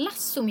jävla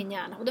lasso min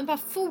hjärna. Och den bara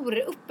for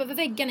upp över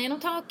väggarna genom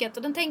taket.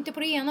 Och den tänkte på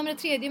det ena, med det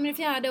tredje, med det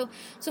fjärde. Och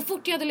så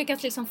fort jag hade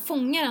lyckats liksom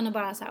fånga den och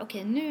bara så här,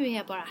 okej, nu är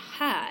jag bara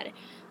här.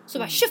 Så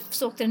bara tjuff,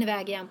 så åkte den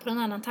iväg igen på en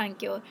annan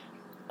tanke. Och,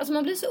 alltså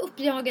man blir så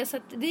uppjagad så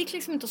att det gick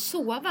liksom inte att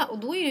sova. Och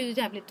då är det ju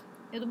jävligt...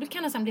 Ja, då kan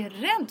jag nästan bli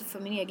rädd för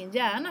min egen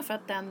hjärna. För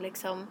att den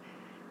liksom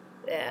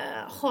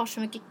har så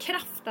mycket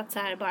kraft att så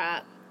här bara...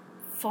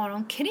 fara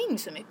omkring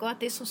så mycket och att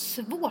det är så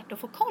svårt att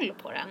få koll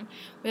på den.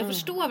 Och jag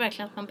förstår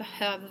verkligen att man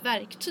behöver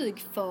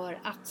verktyg för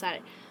att så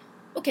här,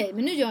 okej,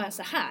 men nu gör jag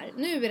så här.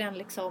 Nu är den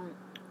liksom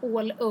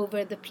all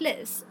over the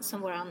place,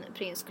 som våran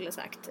prins skulle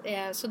sagt.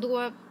 Så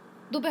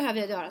då behöver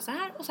jag göra så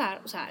här och så här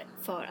och så här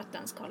för att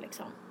den ska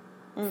liksom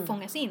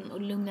fångas in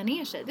och lugna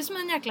ner sig. Det är som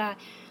en jäkla...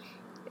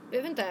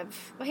 Jag vet inte,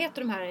 vad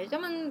heter de här? Ja,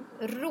 men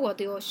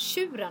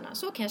radiotjurarna.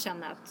 Så kan jag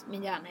känna att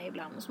min hjärna är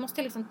ibland. Och så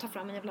måste jag liksom ta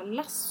fram en jävla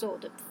lasso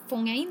och typ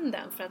fånga in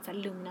den för att så här,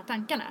 lugna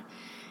tankarna.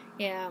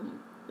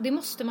 Det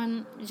måste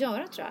man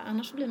göra, tror jag.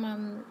 Annars blir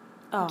man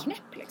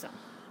knäpp liksom.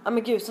 Ja,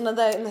 men gud, sådana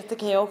där nätter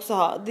kan jag också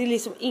ha. Det är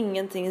liksom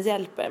ingenting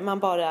hjälper. Man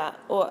bara,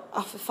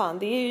 för fan,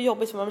 det är ju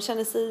jobbigt för man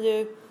känner sig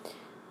ju...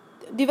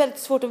 Det är väldigt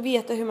svårt att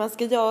veta hur man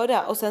ska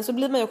göra. Och sen så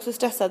blir man ju också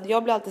stressad.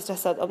 Jag blir alltid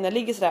stressad om jag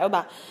ligger sådär och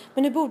bara,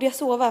 men nu borde jag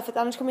sova, för att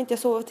annars kommer inte jag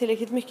sova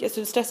tillräckligt mycket.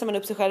 Så stressar man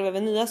upp sig själv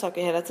över nya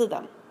saker hela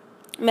tiden.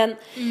 Men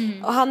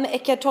och han med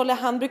Eckhart Tolle,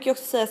 han brukar ju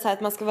också säga så här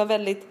att man ska vara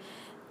väldigt...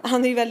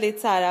 Han är ju väldigt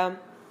så här...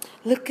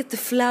 Look at the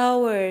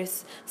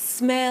flowers,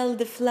 smell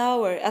the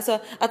flower. Alltså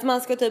att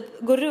man ska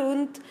typ gå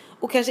runt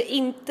och kanske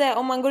inte,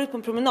 om man går ut på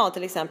en promenad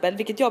till exempel,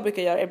 vilket jag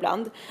brukar göra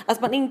ibland,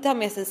 att man inte har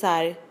med sig så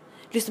här...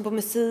 Lyssna på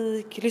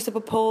musik, lyssna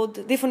på podd.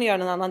 Det får ni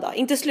göra en annan dag.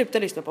 Inte sluta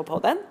lyssna på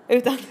podden,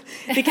 utan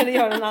det kan ni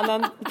göra en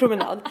annan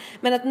promenad.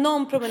 Men att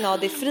någon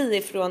promenad är fri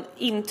ifrån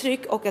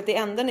intryck, och att det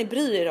enda ni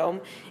bryr er om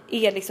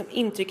är liksom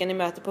intrycken ni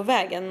möter på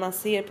vägen. Man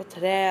ser på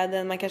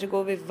träden, man kanske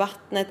går vid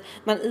vattnet,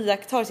 man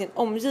iakttar sin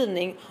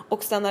omgivning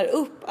och stannar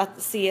upp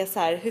att se så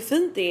här hur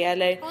fint det är.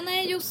 Eller... Åh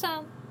nej,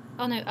 Jossan.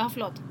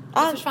 Förlåt.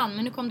 Jag försvann,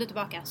 men nu kom du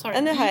tillbaka.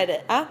 Sorry. Nu hör jag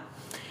dig.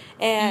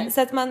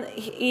 Så att man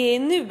är i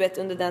nuet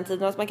under den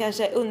tiden, och att man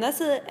kanske unnar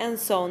sig en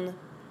sån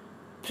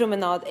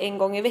promenad en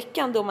gång i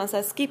veckan, då man så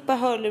här skippar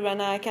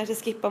hörlurarna, kanske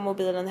skippar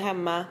mobilen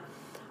hemma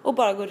och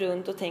bara går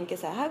runt och tänker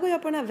så här går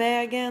jag på den här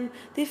vägen,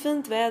 det är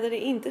fint väder,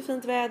 det är inte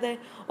fint väder,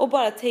 och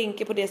bara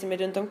tänker på det som är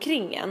runt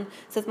omkring en,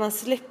 så att man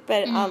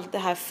släpper allt det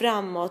här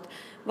framåt.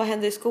 Vad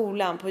händer i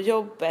skolan, på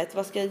jobbet,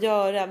 vad ska jag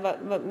göra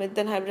med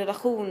den här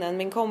relationen,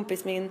 min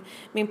kompis,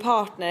 min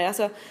partner,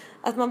 alltså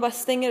att man bara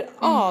stänger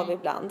av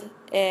ibland.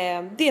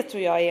 Det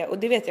tror jag är, och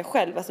det vet jag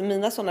själv, alltså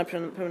mina sådana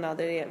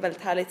promenader är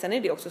väldigt härligt. Sen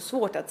är det också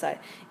svårt att så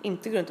här,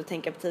 inte gå runt och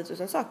tänka på 10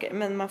 000 saker,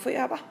 men man får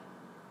öva.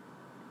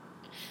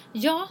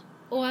 Ja,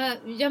 och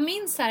jag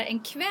minns här en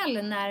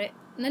kväll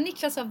när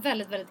Niklas var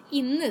väldigt, väldigt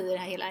inne i den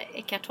här hela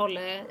Eckhart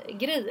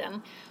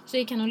Tolle-grejen, så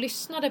gick han och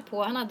lyssnade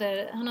på, han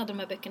hade de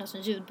här böckerna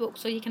som ljudbok,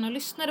 så gick han och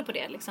lyssnade på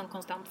det liksom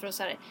konstant för att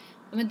så här,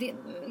 men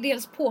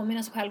dels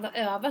påminna sig själv och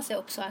öva sig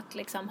också att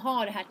liksom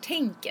ha det här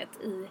tänket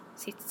i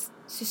sitt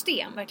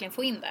system, verkligen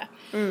få in det.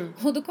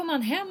 Och då kom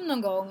han hem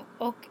någon gång,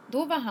 och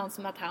då var han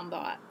som att han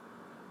var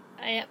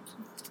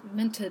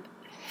men typ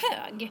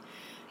hög.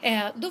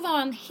 Då var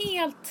han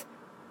helt...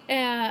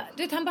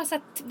 du vet, han bara så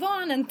att vad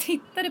han än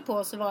tittade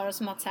på, så var det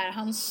som att så här,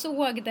 han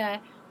såg det,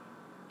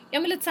 ja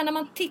men lite så här, när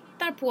man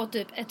tittar på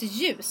typ ett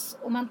ljus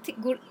och man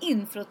går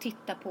in för att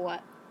titta på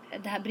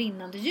det här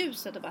brinnande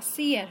ljuset och bara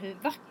ser hur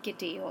vackert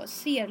det är och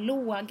ser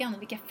lågan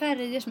och vilka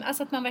färger som,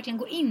 alltså att man verkligen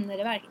går in i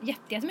det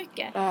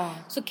jättemycket,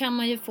 så kan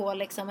man ju få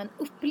liksom en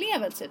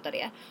upplevelse utav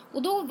det.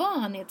 Och då var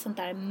han i ett sånt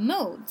där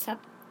mode, så att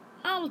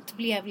allt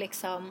blev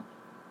liksom,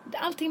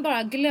 allting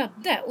bara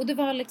glödde, och det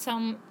var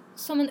liksom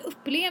som en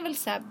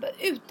upplevelse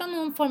utan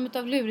någon form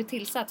av lurig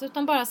tillsats,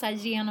 utan bara så här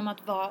genom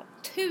att vara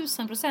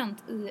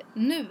 1000% i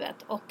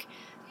nuet och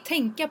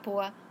tänka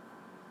på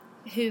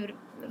hur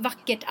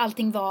vackert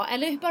allting var,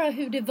 eller bara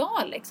hur det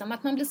var liksom,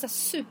 att man blir så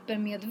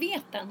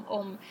supermedveten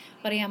om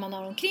vad det är man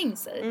har omkring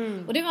sig.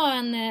 Och det var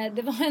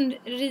en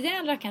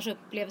rejäl rackarns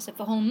upplevelse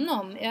för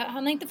honom.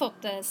 Han har inte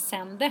fått det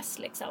sen dess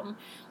liksom.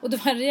 Och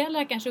det var en rejäl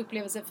rackarns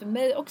upplevelse för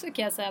mig också,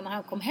 kan jag säga, när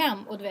han kom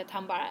hem, och du vet,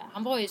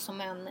 han var ju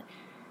som en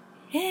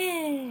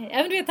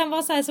du vet, han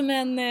var så här som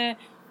en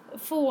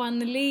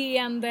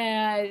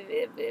fånleende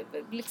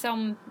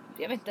liksom,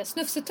 jag vet inte,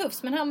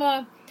 snufsetufs, men det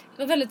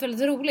var väldigt,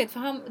 väldigt roligt,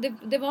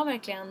 för det var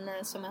verkligen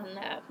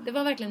det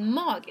var verkligen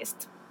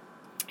magiskt.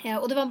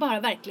 Och det var bara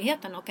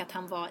verkligheten och att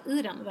han var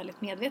i den,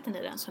 väldigt medveten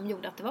i den, som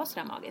gjorde att det var så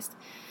där magiskt.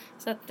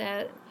 Så att,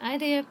 nej,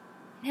 det är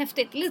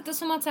häftigt. Lite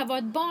som att så här, vara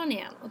ett barn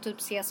igen och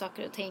typ se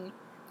saker och ting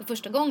för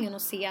första gången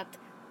och se att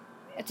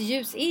ett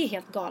ljus är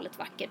helt galet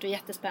vackert och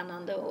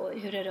jättespännande, och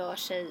hur det rör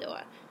sig, och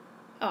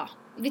ja,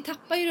 vi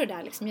tappar ju det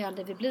där liksom, ju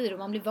äldre vi blir, och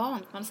man blir van.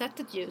 Man har sett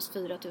ett ljus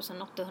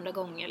 4800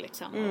 gånger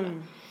liksom.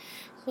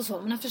 Och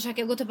så, men att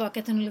försöka gå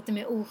tillbaka till en lite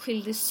mer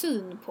oskyldig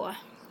syn på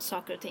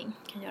saker och ting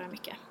kan göra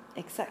mycket.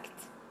 Exakt.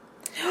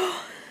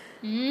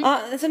 Ja,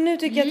 så nu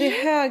tycker jag att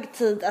det är hög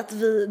tid att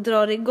vi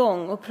drar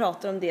igång och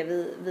pratar om det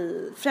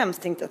vi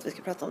främst tänkte att vi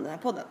ska prata om den här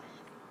podden.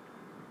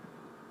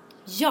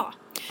 Ja,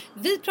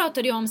 vi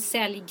pratade ju om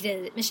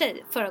säljgrej med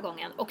tjej förra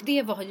gången, och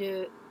det var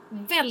ju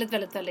väldigt,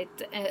 väldigt,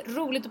 väldigt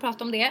roligt att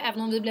prata om det,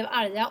 även om vi blev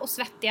arga och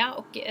svettiga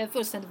och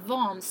fullständigt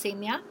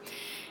vansinniga.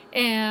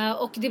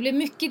 Och det blev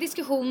mycket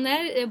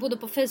diskussioner både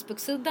på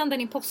Facebook-sidan, där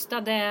ni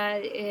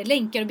postade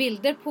länkar och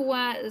bilder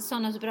på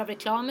sådana typer av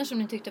reklamer som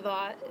ni tyckte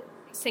var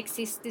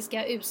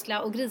sexistiska,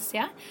 usla och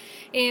grisiga.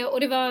 Och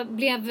det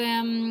blev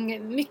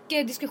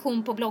mycket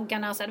diskussion på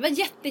bloggarna och så. Det var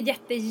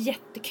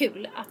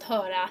jättekul att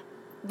höra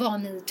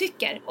vad ni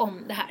tycker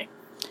om det här.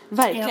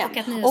 Verkligen. Och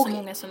att ni är så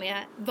många som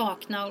är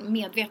vakna och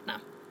medvetna.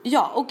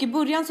 Ja, och i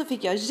början så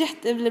fick jag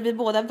vi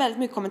båda väldigt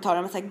mycket kommentarer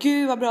om att säga,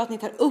 gud vad bra att ni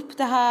tar upp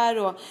det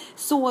här och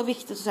så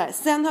viktigt och så här.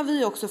 Sen har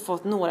vi också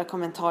fått några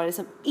kommentarer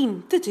som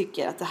inte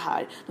tycker att det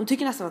här, de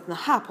tycker nästan att den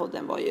här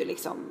podden var ju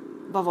liksom,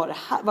 vad var det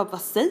här,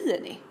 vad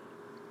säger ni?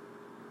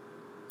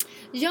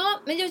 Ja,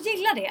 men jag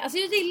gillar det. Alltså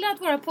jag gillar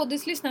att våra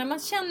poddislyssnare, man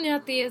känner ju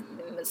att det är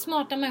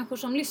smarta människor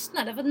som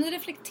lyssnar. Därför att ni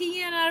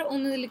reflekterar och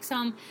ni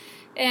liksom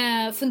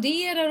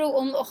funderar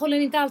och håller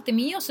inte alltid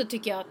med oss, så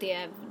tycker jag att det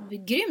är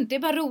grymt. Det är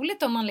bara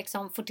roligt om man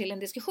liksom får till en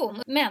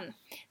diskussion. Men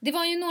det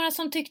var ju några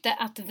som tyckte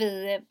att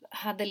vi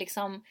hade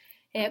liksom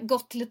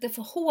gått lite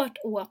för hårt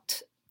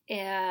åt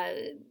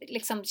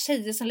liksom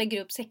tjejer som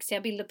lägger upp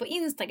sexiga bilder på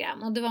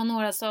Instagram. Och det var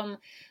några som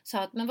sa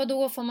att, men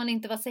vadå, får man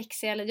inte vara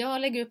sexig? Eller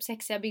jag lägger upp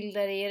sexiga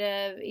bilder,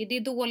 är det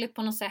dåligt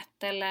på något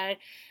sätt? Eller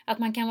att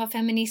man kan vara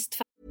feminist.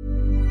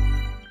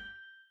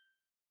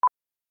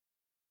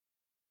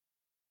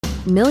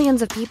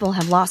 Millions of people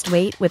have lost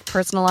weight with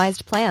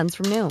personalized plans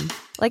from Noom.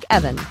 Like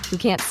Evan, who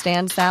can't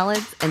stand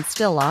salads and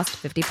still lost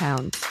 50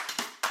 pounds.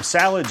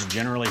 Salads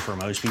generally for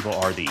most people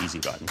are the easy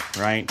button,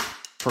 right?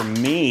 For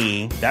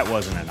me, that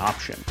wasn't an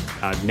option.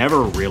 I never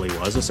really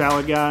was a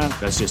salad guy.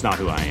 That's just not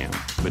who I am.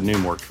 But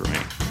Noom worked for me.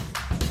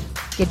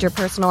 Get your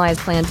personalized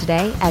plan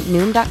today at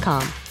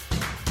Noom.com.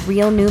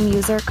 Real Noom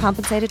user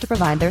compensated to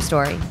provide their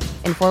story.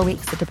 In 4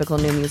 weeks, the typical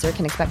Noom user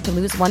can expect to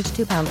lose 1 to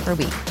 2 pounds per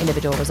week.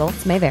 Individual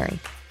results may vary.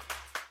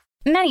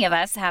 Many of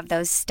us have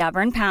those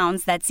stubborn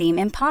pounds that seem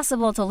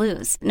impossible to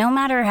lose, no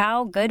matter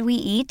how good we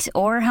eat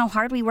or how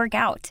hard we work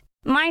out.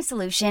 My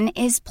solution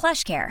is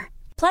PlushCare.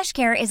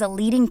 PlushCare is a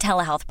leading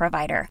telehealth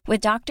provider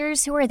with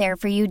doctors who are there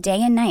for you day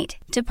and night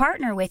to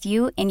partner with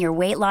you in your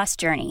weight loss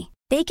journey.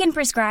 They can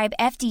prescribe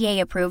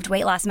FDA-approved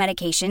weight loss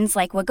medications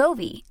like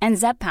Wegovy and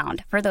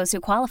Zepbound for those who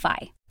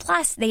qualify.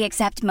 Plus, they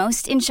accept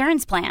most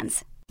insurance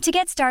plans. To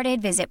get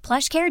started, visit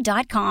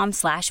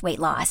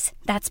plushcare.com/weightloss.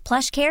 That's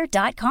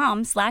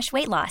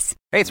plushcare.com/weightloss.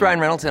 Hey, it's Ryan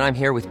Reynolds, and I'm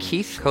here with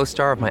Keith,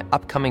 co-star of my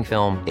upcoming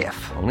film,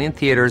 If, only in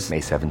theaters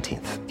May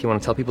 17th. Do you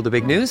want to tell people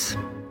the big news?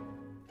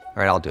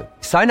 All right, I'll do it.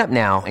 Sign up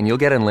now and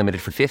you'll get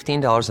unlimited for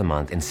 $15 a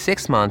month and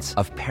 6 months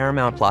of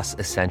Paramount Plus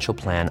Essential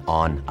Plan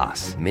on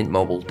us.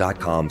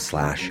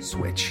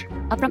 MintMobile.com/switch.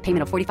 Upfront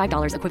payment of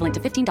 $45 equivalent to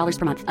 $15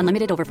 per month.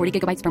 Unlimited over 40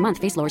 gigabytes per month.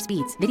 Face lower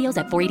speeds. Videos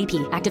at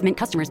 480p. Active Mint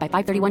customers by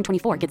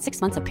 531.24 get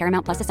 6 months of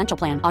Paramount Plus Essential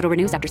Plan. Auto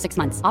renews after 6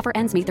 months. Offer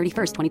ends May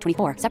 31st,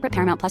 2024. Separate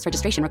Paramount Plus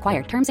registration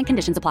required. Terms and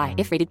conditions apply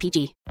if rated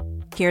PG.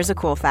 Here's a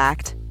cool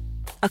fact.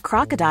 A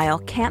crocodile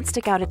can't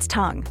stick out its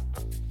tongue.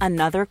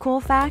 Another cool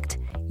fact,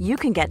 you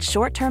can get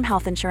short-term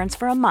health insurance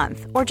for a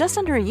month or just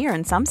under a year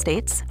in some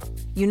states.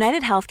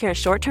 United Healthcare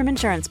short-term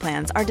insurance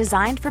plans are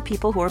designed for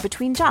people who are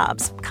between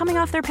jobs, coming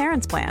off their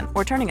parents' plan,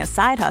 or turning a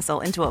side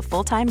hustle into a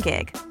full-time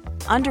gig.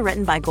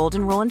 Underwritten by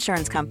Golden Rule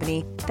Insurance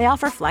Company, they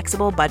offer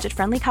flexible,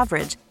 budget-friendly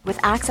coverage with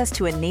access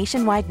to a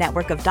nationwide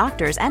network of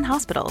doctors and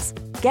hospitals.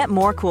 Get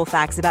more cool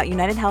facts about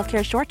United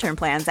Healthcare short-term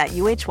plans at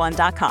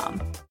uh1.com.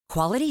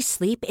 Quality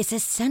sleep is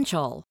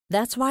essential.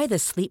 That's why the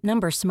Sleep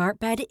Number Smart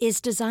Bed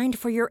is designed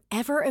for your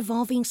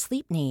ever-evolving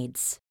sleep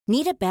needs.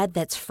 Need a bed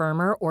that's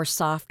firmer or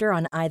softer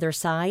on either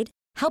side?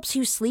 Helps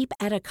you sleep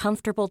at a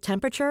comfortable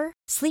temperature?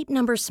 Sleep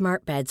Number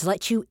Smart Beds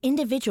let you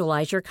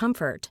individualize your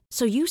comfort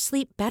so you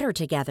sleep better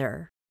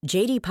together.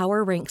 JD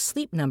Power ranks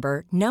Sleep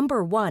Number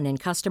number 1 in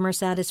customer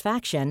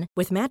satisfaction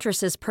with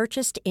mattresses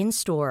purchased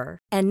in-store.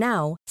 And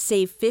now,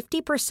 save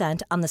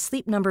 50% on the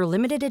Sleep Number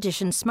Limited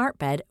Edition Smart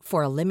Bed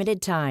for a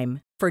limited time.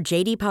 For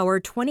JD Power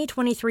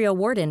 2023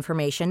 award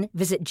information,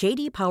 visit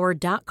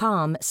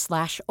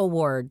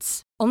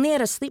jdpower.com/awards. Only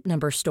at a Sleep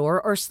Number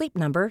store or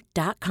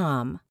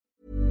sleepnumber.com.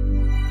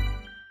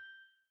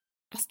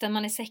 Fastän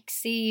man är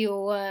sexig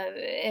och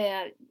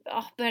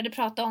började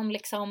prata om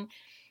liksom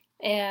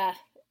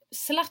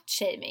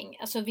slutshaming,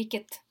 alltså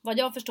vilket vad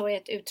jag förstår är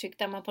ett uttryck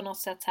där man på något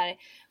sätt här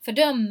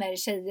fördömer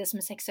tjejer som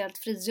är sexuellt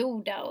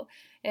frigjorda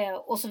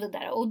och så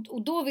vidare.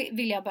 Och då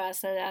vill jag bara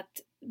säga att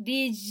det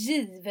är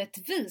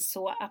givetvis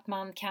så att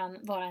man kan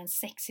vara en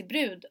sexig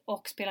brud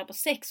och spela på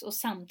sex och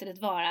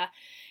samtidigt vara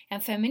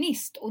en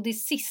feminist. Och det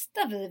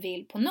sista vi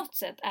vill på något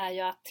sätt är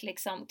ju att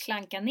liksom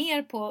klanka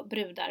ner på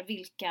brudar,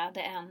 vilka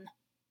det än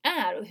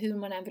är och hur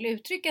man än vill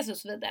uttrycka sig och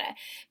så vidare.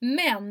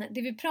 Men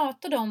det vi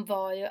pratade om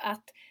var ju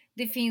att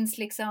det finns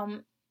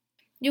liksom...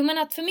 Jo, men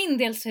att för min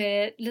del så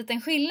är det lite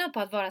en skillnad på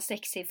att vara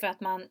sexig för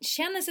att man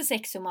känner sig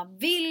sexig och man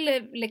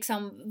vill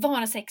liksom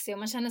vara sexig och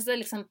man känner sig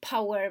liksom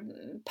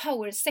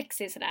power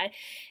sexig sådär.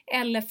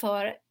 Eller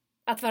för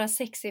att vara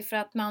sexig för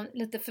att man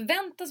lite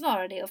förväntas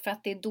vara det och för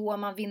att det är då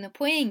man vinner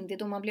poäng, det är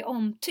då man blir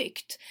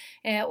omtyckt.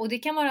 Och det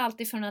kan vara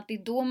allt ifrån att det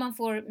är då man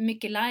får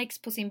mycket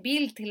likes på sin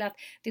bild till att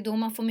det är då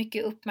man får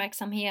mycket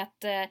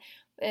uppmärksamhet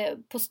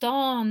på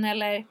stan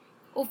eller...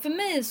 Och för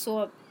mig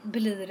så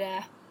blir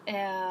det...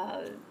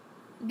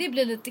 Det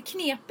blir lite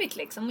knepigt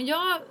liksom. Och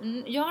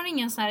jag har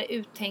ingen så här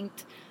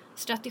uttänkt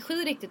strategi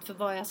riktigt för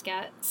vad jag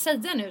ska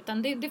säga nu.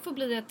 Utan det får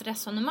bli ett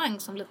resonemang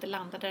som lite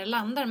landar där det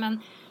landar.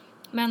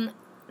 Men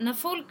när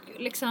folk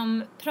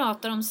liksom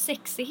pratar om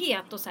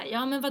sexighet och så här,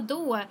 ja men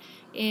vadå?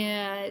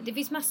 Det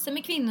finns massor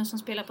med kvinnor som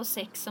spelar på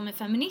sex som är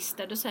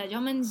feminister. Då säger jag,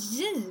 ja men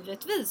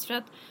givetvis. För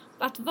att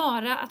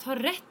ha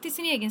rätt till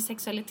sin egen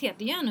sexualitet,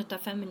 det är en av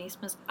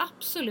feminismens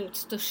absolut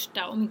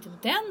största, om inte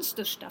den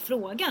största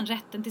frågan.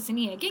 Rätten till sin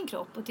egen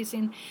kropp och till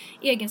sin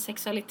egen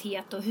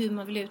sexualitet och hur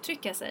man vill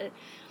uttrycka sig.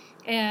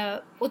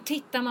 Och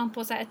tittar man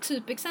på så här ett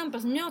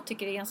typexempel som jag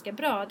tycker är ganska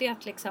bra, det är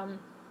att liksom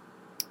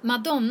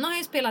Madonna har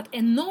ju spelat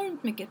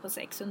enormt mycket på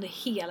sex under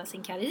hela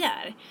sin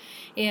karriär.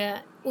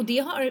 Och det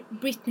har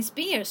Britney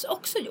Spears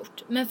också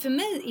gjort. Men för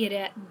mig är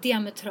det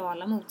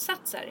diametrala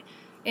motsatser.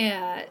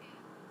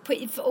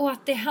 Och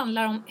att det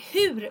handlar om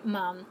hur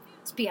man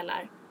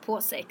spelar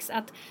på sex.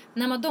 Att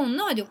när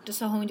Madonna har gjort det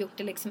så har hon gjort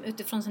det liksom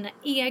utifrån sina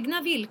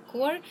egna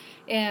villkor.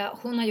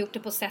 Hon har gjort det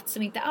på sätt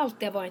som inte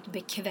alltid har varit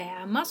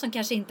bekväma. Som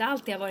kanske inte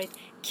alltid har varit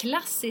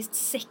klassiskt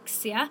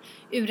sexiga.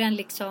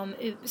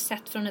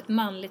 Sett från ett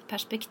manligt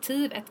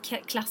perspektiv. Ett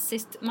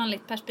klassiskt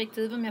manligt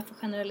perspektiv om jag får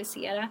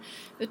generalisera.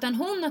 Utan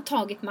hon har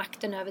tagit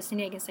makten över sin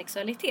egen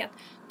sexualitet.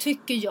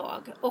 Tycker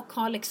jag. Och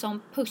har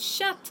liksom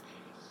pushat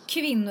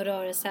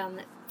kvinnorörelsen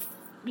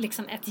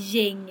liksom ett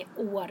gäng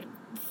år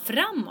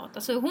framåt.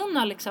 Alltså hon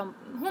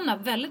har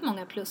väldigt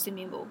många plus i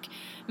min bok.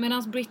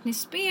 Medan Britney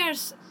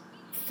Spears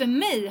för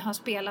mig har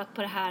spelat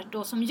på det här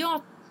då som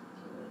jag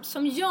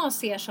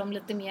ser som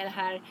lite mer det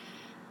här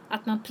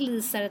att man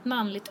plisar ett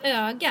manligt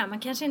öga. Man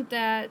kanske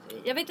inte,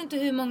 jag vet inte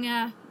hur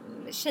många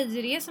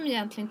tjejer det är som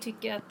egentligen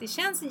tycker att det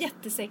känns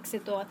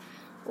jättesexigt och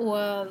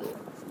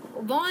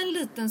vara en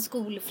liten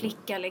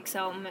skolflicka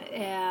liksom,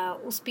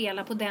 och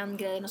spela på den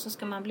grejen och så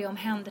ska man bli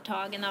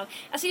omhändertagen av...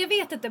 Alltså jag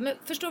vet inte, men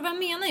förstår vad jag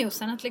menar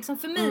Jossan? Att liksom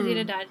för mig är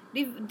det där,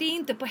 det är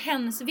inte på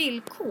hennes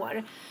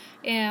villkor.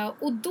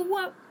 Och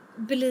då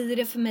blir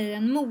det för mig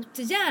en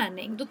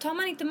motgärning. Då tar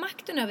man inte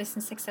makten över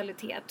sin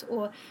sexualitet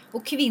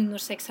och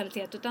kvinnors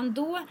sexualitet, utan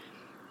då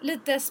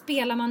lite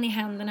spelar man i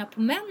händerna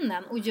på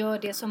männen och gör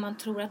det som man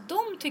tror att de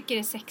tycker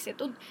är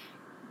sexigt. Och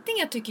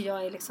det tycker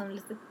jag är liksom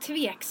lite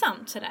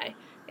tveksamt sådär.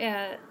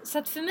 Så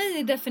att för mig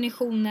är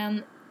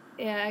definitionen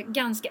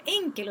ganska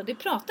enkel, och det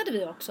pratade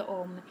vi också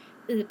om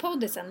i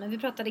poddisen, men vi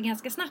pratade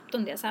ganska snabbt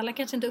om det så alla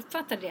kanske inte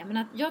uppfattade det, men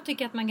att jag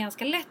tycker att man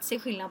ganska lätt ser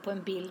skillnad på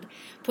en bild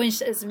på en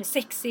tjej som är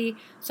sexig,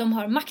 som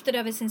har makten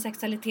över sin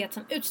sexualitet,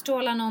 som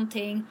utstrålar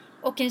någonting,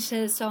 och en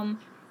tjej som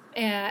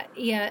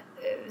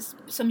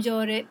som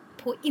gör det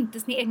på inte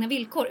sina egna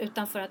villkor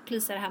utan för att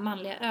plisa det här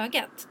manliga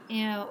ögat.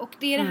 Och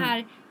det är det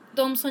här,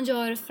 de som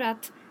gör för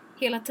att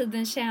hela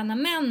tiden tjäna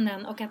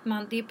männen, och att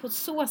det är på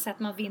så sätt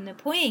man vinner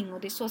poäng,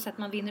 och det är så sätt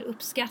man vinner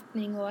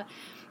uppskattning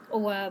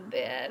och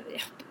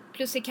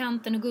plus i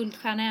kanten och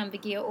guldstjärna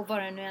MVG och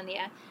vad det nu än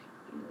är.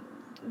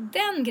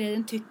 Den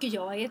grejen tycker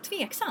jag är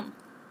tveksam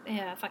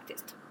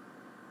faktiskt.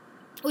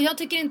 Och jag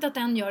tycker inte att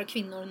den gör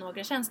kvinnor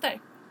några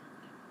tjänster.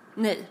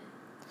 Nej.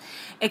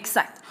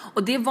 Exakt.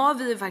 Och det var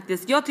vi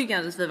faktiskt, jag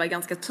tycker att vi var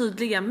ganska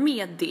tydliga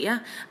med det,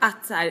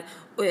 att så här,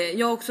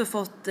 jag har också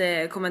fått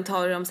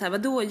kommentarer om så här,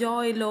 vadå,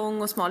 jag är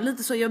lång och smal,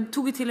 lite så, jag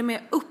tog ju till och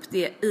med upp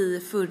det i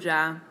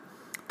förra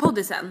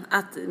poddisen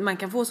att man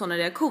kan få sådana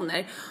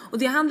reaktioner. Och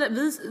det handlar,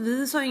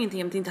 vi sa ju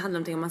ingenting om att det inte handlar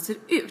om hur man ser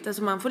ut.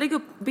 Alltså man får lägga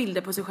upp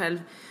bilder på sig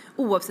själv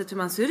oavsett hur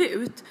man ser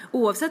ut.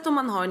 Oavsett om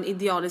man har en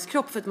idealisk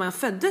kropp för att man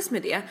föddes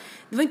med det.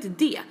 Det var inte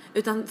det.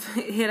 Utan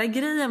hela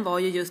grejen var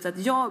ju just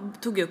att jag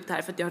tog upp det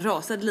här för att jag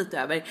rasade lite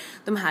över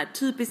de här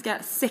typiska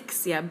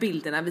sexiga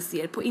bilderna vi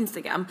ser på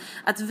Instagram.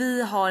 Att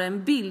vi har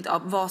en bild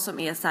av vad som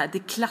är så här det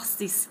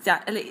klassiska,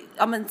 eller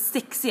ja men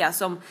sexiga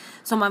som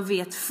man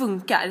vet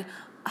funkar.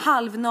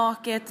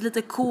 Halvnaket,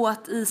 lite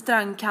kåt i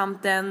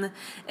strandkanten,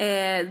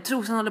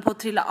 trosan håller på att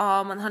trilla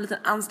av, man har en liten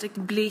ansträckt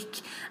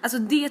blick. Alltså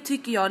det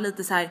tycker jag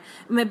lite så här,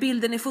 med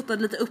bilden är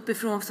fotad lite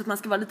uppifrån så att man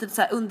ska vara lite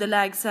så här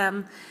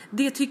underlägsen.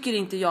 Det tycker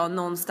inte jag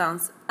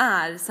någonstans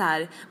är så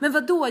här. Men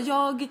vadå,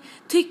 jag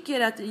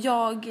tycker att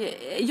jag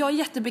är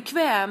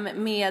jättebekväm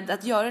med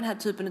att göra den här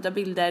typen av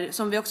bilder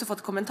som vi också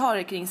fått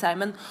kommentarer kring så här.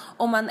 Men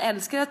om man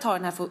älskar att ta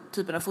den här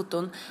typen av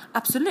foton,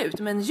 absolut,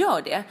 men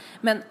gör det.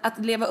 Men att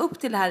leva upp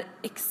till det här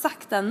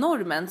exakta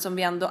normen som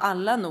vi ändå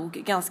alla nog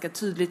ganska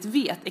tydligt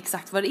vet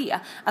exakt vad det är.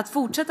 Att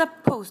fortsätta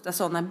posta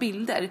sådana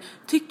bilder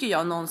tycker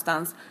jag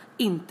någonstans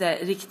inte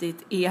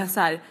riktigt är så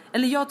här.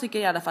 Eller jag tycker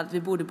i alla fall att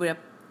vi borde börja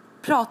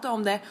prata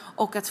om det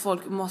och att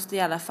folk måste i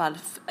alla fall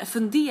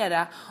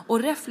fundera och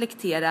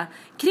reflektera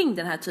kring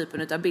den här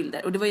typen av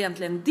bilder. Och det var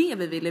egentligen det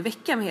vi ville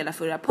väcka med hela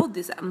förra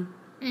poddisen.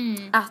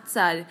 Att så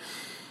här,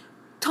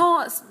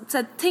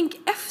 tänk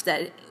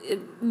efter.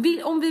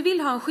 Om vi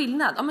vill ha en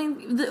skillnad,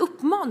 vi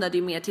uppmanade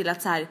ju mer till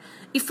att så här,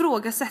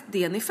 ifrågasätt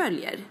det ni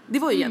följer. Det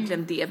var ju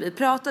egentligen det vi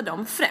pratade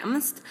om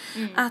främst.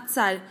 Att så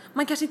här,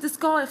 man kanske inte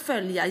ska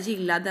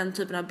gilla den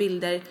typen av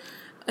bilder.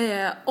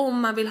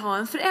 Om man vill ha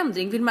en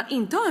förändring. Vill man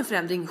inte ha en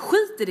förändring,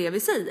 skit i det vi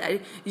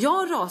säger.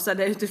 Jag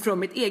rasade utifrån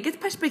mitt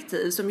eget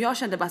perspektiv, som jag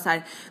kände bara så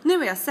här: nu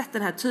har jag sett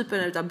den här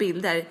typen av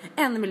bilder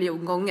 1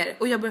 miljon gånger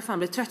och jag börjar fan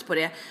bli trött på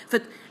det. För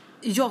att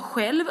jag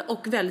själv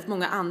och väldigt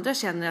många andra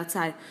känner att så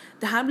här,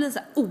 det här blir en så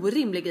här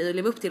orimlig grej att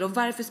leva upp till. Och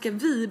varför ska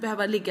vi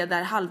behöva ligga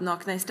där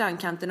halvnakna i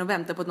strandkanten och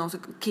vänta på att någon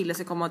kille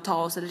ska komma och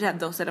ta oss eller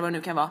rädda oss eller vad det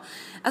nu kan vara.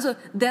 Alltså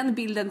den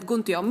bilden går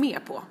inte jag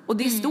med på. Och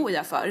det står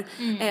jag för.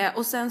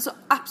 Och sen så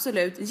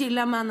absolut,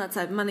 gillar man att så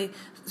här, man är,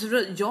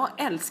 så jag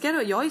älskar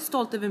och jag är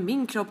stolt över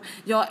min kropp.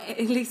 Jag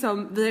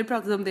liksom, vi har ju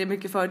pratat om det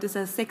mycket förut i så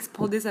här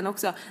sexpoddisen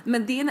också.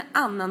 Men det är en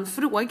annan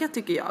fråga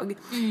tycker jag.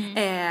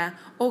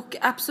 Och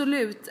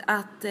absolut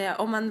att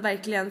om man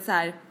verkligen så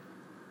här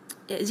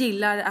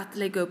gillar att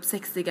lägga upp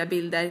sexiga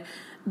bilder,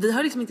 vi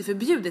har liksom inte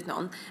förbjudit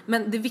någon,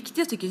 men det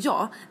viktiga tycker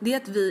jag, det är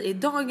att vi i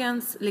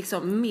dagens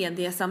liksom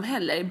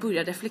mediesamhälle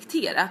börjar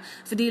reflektera,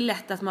 för det är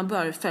lätt att man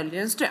bara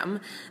följer en ström.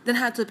 Den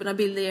här typen av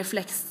bilder ger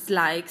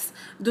flex-likes,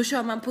 då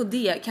kör man på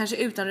det, kanske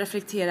utan att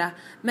reflektera.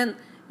 Men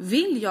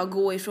vill jag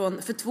gå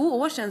ifrån, för 2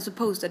 år sedan så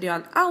postade jag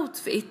en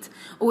outfit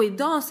och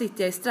idag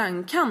sitter jag i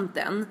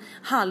strandkanten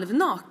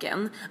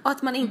halvnaken, och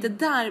att man inte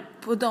där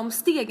på de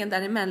stegen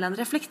däremellan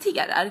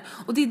reflekterar.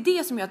 Och det är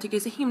det som jag tycker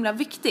är så himla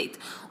viktigt,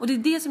 och det är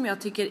det som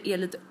jag tycker är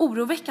lite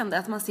oroväckande,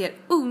 att man ser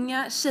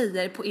unga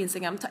tjejer på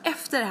Instagram ta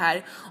efter det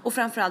här, och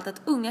framförallt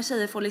att unga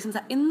tjejer får liksom så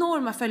här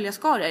enorma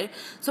följarskaror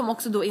som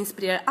också då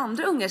inspirerar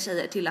andra unga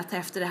tjejer till att ta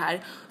efter det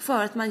här,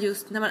 för att man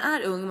just när man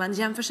är ung, man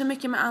jämför sig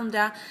mycket med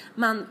andra,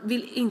 man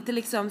vill inte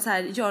liksom så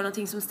här göra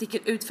någonting som sticker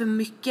ut för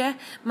mycket,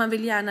 man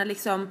vill gärna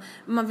liksom,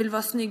 man vill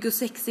vara snygg och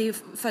sexig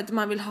för att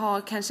man vill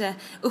ha kanske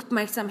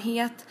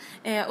uppmärksamhet,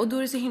 och då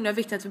är det så himla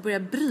viktigt att vi börjar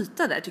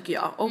bryta där tycker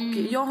jag. Och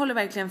jag håller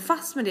verkligen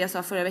fast med det jag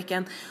sa förra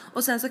veckan,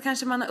 och sen så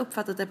kanske man har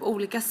uppfattat det på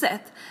olika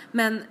sätt,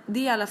 men det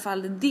är i alla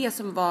fall det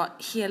som var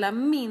hela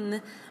min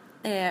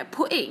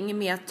poäng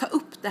med att ta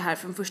upp det här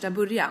från första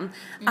början,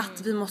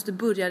 att vi måste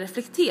börja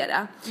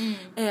reflektera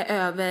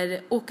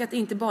över, och att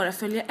inte bara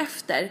följa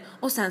efter.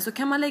 Och sen så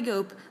kan man lägga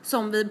upp,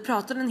 som vi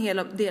pratade en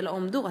hel del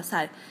om då, så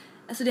här,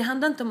 alltså det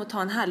handlar inte om att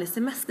ta en härlig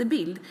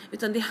semesterbild,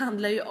 utan det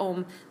handlar ju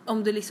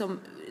om det liksom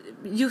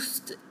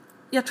just,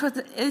 jag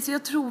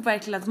tror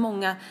verkligen att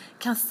många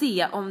kan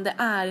se om det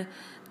är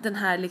den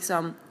här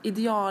liksom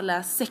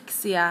ideala,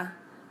 sexiga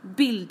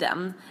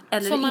bilden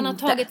eller som man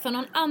inte har tagit för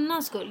någon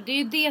annans skull. Det är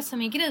ju det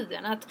som är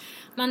grejen, att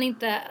man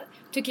inte,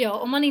 tycker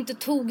jag, om man inte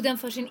tog den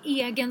för sin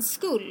egen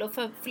skull och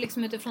för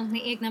liksom utifrån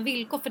sina egna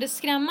villkor. För det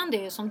skrämmande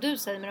är ju, som du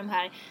säger med de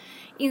här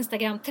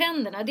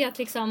Instagram-trenderna, det är att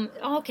liksom,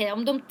 okej,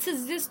 om de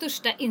 10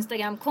 största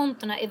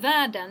Instagram-kontona i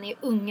världen är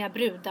unga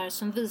brudar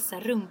som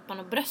visar rumpan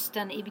och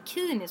brösten i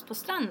bikinis på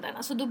stranden,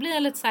 alltså då blir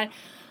jag lite så här,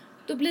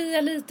 då blir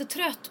jag lite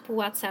trött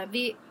på att så här,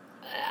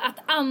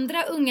 att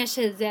andra unga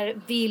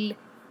tjejer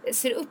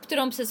ser upp till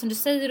dem, precis som du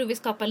säger, och vi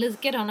skapar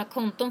likadana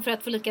konton för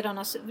att få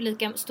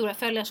lika stora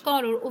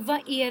följarskaror. Och vad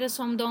är det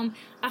som de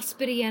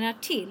aspirerar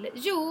till?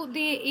 Jo,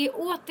 det är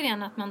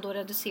återigen att man då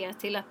reducerar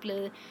till att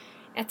bli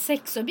ett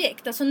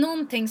sexobjekt. Alltså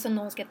någonting som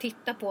någon ska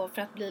titta på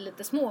för att bli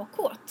lite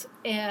småkåt.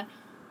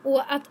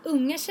 Och att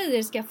unga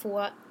tjejer ska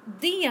få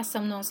det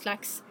som någon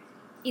slags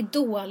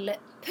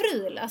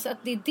idolpryl. Alltså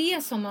att det är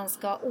det som man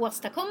ska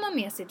åstadkomma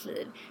med sitt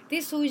liv. Det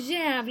är så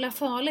jävla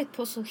farligt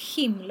på så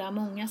himla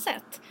många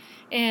sätt.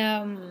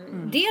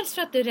 Dels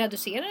för att det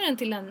reducerar den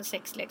till en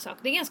sexleksak.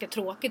 Det är ganska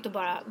tråkigt att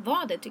bara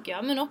vara det, tycker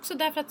jag. Men också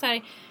därför att så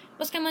här,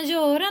 vad ska man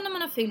göra när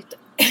man har fyllt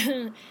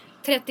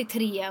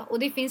 33 och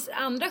det finns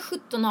andra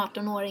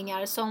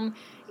 17-18-åringar som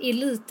är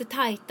lite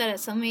tajtare,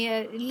 som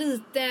är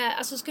lite,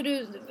 alltså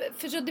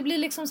för det blir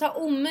liksom så här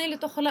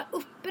omöjligt att hålla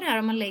uppe det här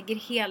om man lägger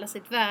hela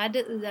sitt värde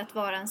i att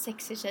vara en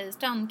sexig tjej i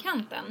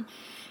strandkanten.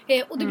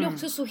 Och det blir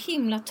också så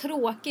himla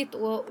tråkigt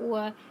och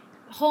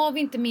har vi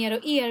inte mer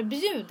att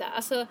erbjuda?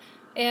 Alltså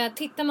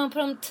tittar man på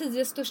de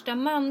 10 största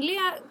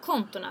manliga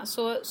kontorna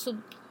så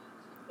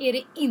är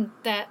det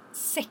inte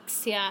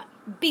sexiga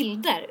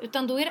bilder,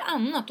 utan då är det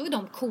annat. Då är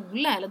de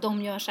coola, eller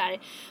de gör så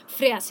här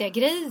fräsiga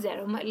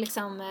grejer och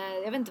liksom,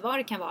 jag vet inte vad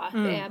det kan vara.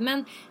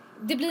 Men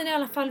det blir i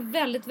alla fall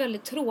väldigt,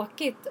 väldigt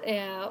tråkigt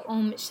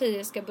om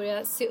tjejer ska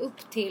börja se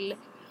upp till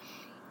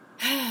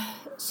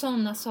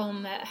sådana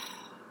som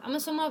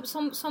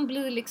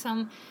blir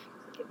liksom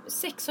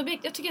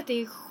sexobjekt. Jag tycker att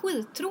det är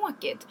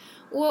skittråkigt.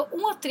 Och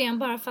återigen,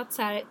 bara för att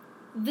så här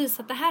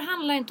visa att det här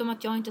handlar inte om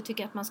att jag inte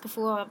tycker att man ska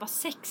få vara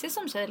sexig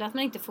som tjej, eller att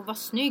man inte får vara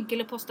snygg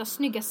eller posta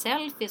snygga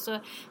selfies och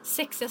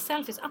sexiga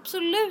selfies.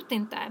 Absolut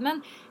inte.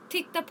 Men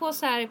titta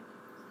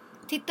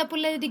på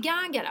Lady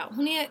Gaga då.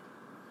 Hon är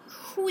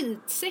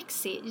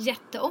skitsexig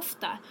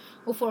jätteofta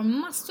och får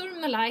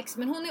massor med likes,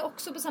 men hon är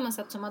också på samma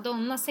sätt som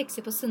Madonna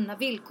sexig på sina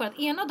villkor. Att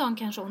ena dagen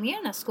kanske hon är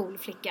den här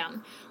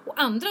skolflickan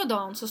och andra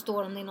dagen så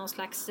står hon i någon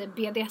slags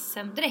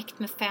BDSM-dräkt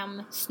med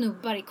 5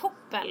 snubbar i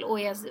koppel och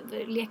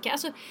leker.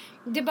 Alltså,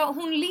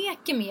 hon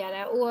leker med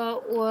det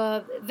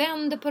och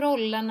vänder på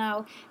rollerna,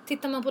 och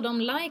tittar man på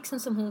de likesen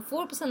som hon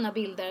får på sina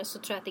bilder så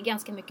tror jag att det är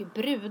ganska mycket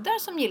brudar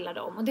som gillar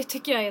dem, och det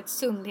tycker jag är ett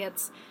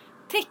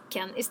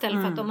sundhetstecken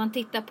istället för att om man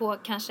tittar på,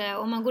 kanske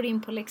om man går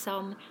in på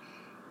liksom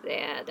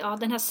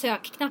den här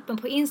sökknappen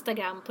på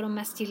Instagram på de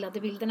mest gillade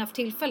bilderna för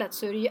tillfället,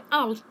 så är det ju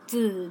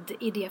alltid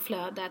i det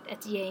flödet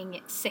ett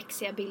gäng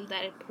sexiga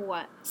bilder på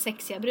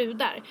sexiga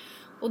brudar.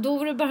 Och då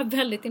var det bara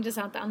väldigt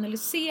intressant att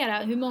analysera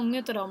hur många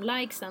av de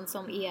likesen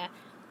som är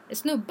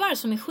snubbar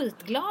som är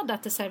skitglada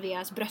att det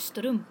serveras bröst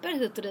och rumpor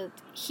hit och dit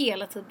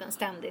hela tiden,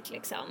 ständigt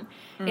liksom.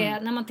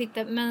 När man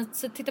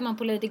tittar man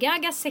på Lady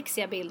Gagas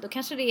sexiga bild, då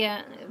kanske det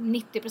är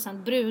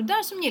 90%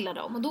 brudar som gillar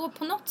dem, och då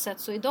på något sätt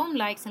så är de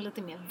likesen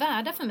lite mer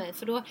värda för mig,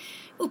 för då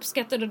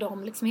uppskattade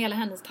de liksom hela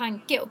hennes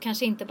tanke och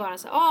kanske inte bara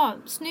så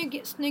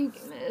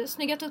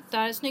snygga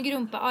tuttar, snygg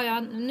rumpa, ja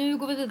nu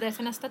går vi vidare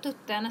till nästa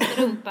tutte,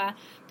 nästa rumpa.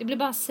 Det blir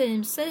bara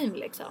same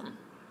liksom.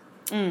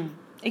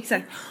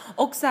 Exakt.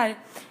 Och så här,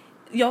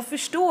 jag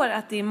förstår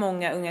att det är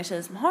många unga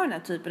tjejer som har den här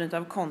typen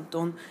av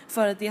konton,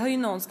 för att det har ju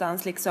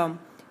någonstans liksom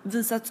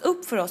visats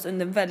upp för oss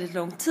under väldigt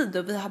lång tid,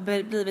 och vi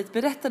har blivit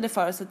berättade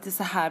för oss att det är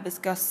så här vi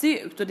ska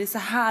se ut och det är så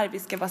här vi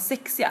ska vara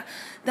sexiga.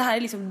 Det här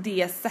är liksom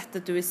det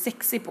sättet du är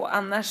sexig på,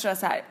 annars så är det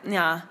så här,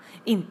 nja,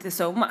 inte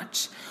so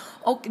much.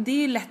 Och det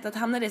är ju lätt att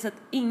hamna i det, så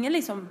att ingen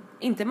liksom,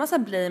 inte en massa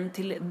blame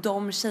till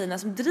de tjejerna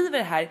som driver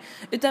det här,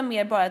 utan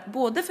mer bara att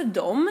både för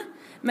dem,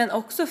 men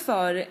också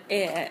för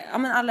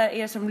alla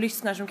er som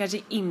lyssnar som kanske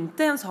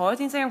inte ens har ett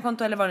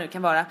Instagramkonto eller vad det nu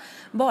kan vara,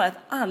 bara att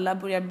alla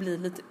börjar bli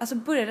lite, alltså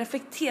börjar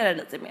reflektera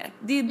lite mer.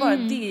 Det är bara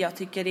det jag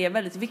tycker är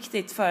väldigt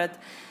viktigt, för att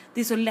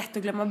det är så lätt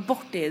att glömma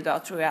bort det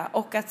idag, tror jag.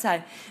 Och att så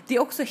här, det är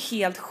också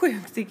helt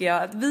sjukt tycker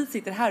jag att vi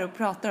sitter här och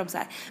pratar om så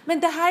här, men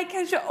det här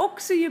kanske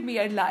också ger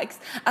mer likes,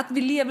 att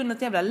vi lever i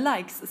något jävla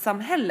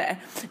likes-samhälle.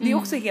 Det är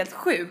också helt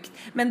sjukt,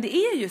 men det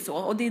är ju så,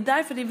 och det är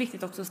därför det är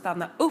viktigt också att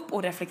stanna upp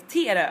och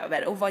reflektera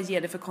över, och vad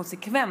ger det för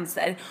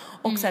konsekvenser.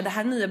 Och så här, det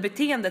här nya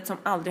beteendet som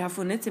aldrig har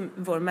funnits i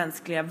vår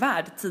mänskliga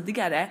värld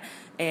tidigare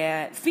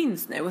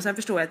finns nu. Och sen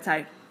förstår jag att så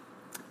här,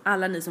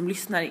 alla ni som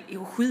lyssnar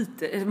och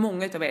skiter,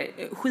 många utav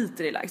er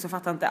skiter i likes och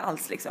fattar inte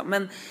alls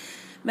liksom.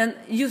 Men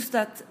just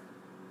att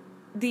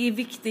det är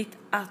viktigt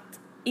att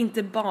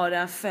inte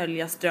bara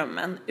följa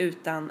strömmen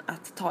utan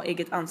att ta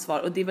eget ansvar,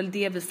 och det är väl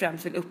det vi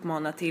främst vill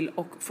uppmana till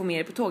och få med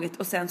er på tåget.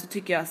 Och sen så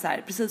tycker jag så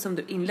här, precis som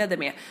du inledde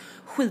med,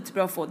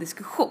 skitbra att få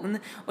diskussion.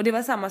 Och det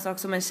var samma sak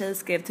som en tjej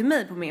skrev till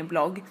mig på min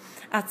blogg,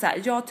 att så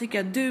här, jag tycker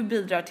att du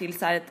bidrar till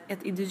så här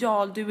ett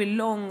ideal, du är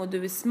lång och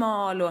du är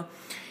smal och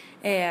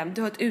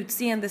du har ett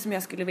utseende som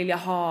jag skulle vilja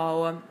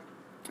ha,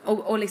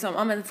 och liksom,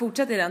 ja, men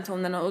fortsätt i den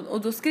tonen.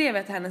 Och då skrev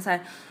jag till henne så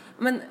här,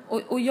 men,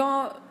 och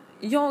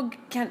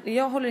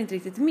jag håller inte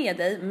riktigt med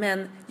dig,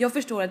 men jag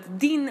förstår att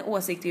din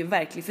åsikt är ju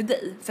verklig för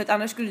dig, för att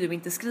annars skulle du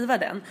inte skriva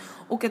den.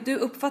 Och att du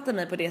uppfattar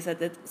mig på det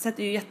sättet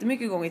sätter ju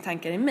jättemycket igång i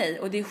tankar i mig,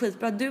 och det är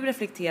skitbra att du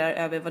reflekterar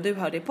över vad du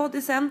hörde i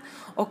poddisen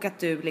och att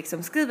du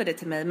liksom skriver det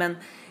till mig. Men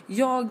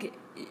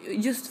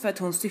just för att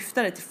hon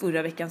syftade till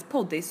förra veckans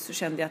poddis, så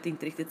kände jag att det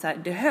inte riktigt så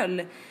här, det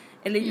höll.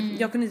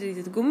 Eller jag kunde inte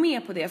riktigt gå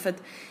med på det, för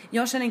att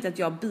jag känner inte att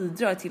jag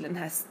bidrar till den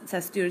här, så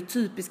här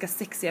stereotypiska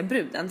sexiga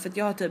bruden, för att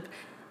jag har typ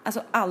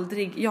alltså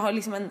aldrig, jag har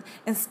liksom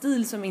en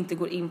stil som inte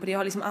går in på det. Jag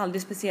har liksom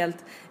aldrig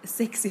speciellt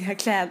sexiga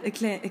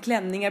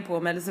klänningar på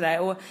mig eller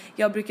sådär. Och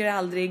jag brukar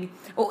aldrig,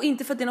 och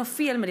inte för att det är något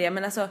fel med det,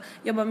 men alltså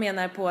jag bara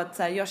menar på att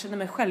så här, jag känner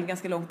mig själv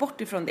ganska långt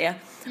bort ifrån det.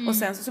 Och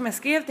sen så som jag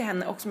skrev till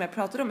henne och som jag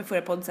pratade om i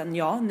förra podden sen,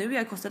 ja, nu är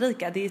jag i Costa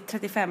Rica, det är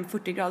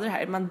 35-40 grader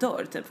här, man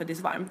dör typ för det är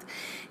så varmt.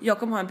 Jag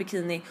kommer ha en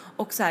bikini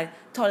och så här,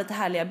 ta lite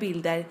härliga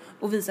bilder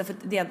och visa, för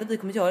det enda vi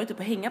kommer göra är typ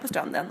att hänga på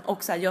stranden.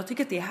 Och så här, jag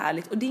tycker att det är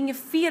härligt och det är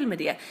inget fel med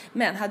det.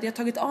 Men hade jag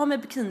tagit av mig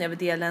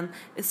bikiniöverdelen,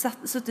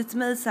 suttit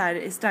mig så här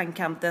i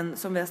strandkanten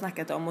som vi har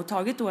snackat om och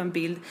tagit då en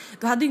bild,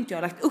 då hade inte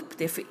jag lagt upp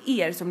det för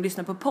er som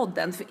lyssnar på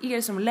podden, för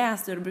er som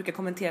läser och brukar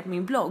kommentera på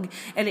min blogg,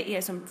 eller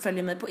er som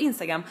följer mig på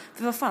Instagram.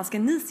 För vad fan ska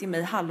ni se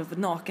mig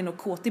halvnaken och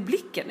kåt i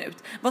blicken ut?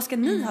 Vad ska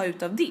ni ha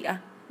ut av det?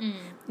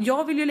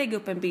 Jag vill ju lägga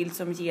upp en bild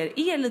som ger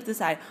er lite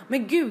så här,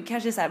 men gud,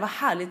 kanske så här, vad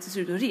härligt det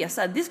ser ut att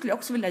resa. Det skulle jag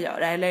också vilja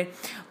göra. Eller,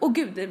 åh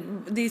gud,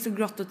 det är så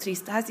grått och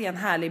trist. Här ser jag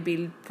en härlig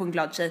bild på en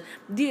glad tjej.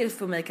 Det är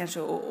för mig kanske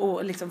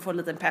att liksom få en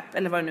liten pepp,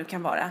 eller vad det nu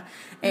kan vara.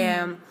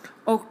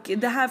 Och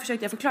det här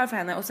försökte jag förklara för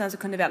henne, och sen så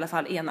kunde vi i alla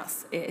fall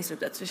enas i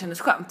slutet, så det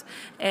kändes skönt.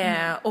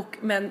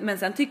 Men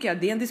sen tycker jag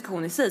att det är en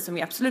diskussion i sig som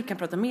vi absolut kan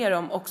prata mer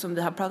om, och som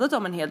vi har pratat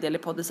om en hel del i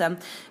podden sen.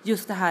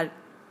 Just det här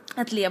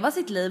att leva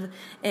sitt liv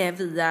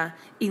via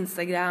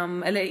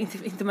Instagram, eller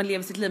inte man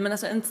lever sitt liv, men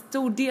alltså en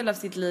stor del av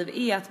sitt liv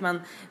är att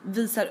man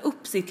visar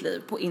upp sitt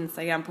liv på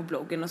Instagram, på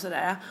bloggen och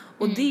sådär.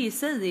 Och det i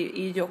sig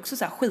är ju också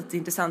så här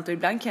skitintressant, och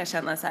ibland kan jag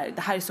känna så här,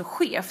 det här är så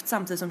skevt,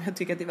 samtidigt som jag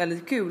tycker att det är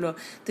väldigt kul och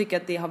tycker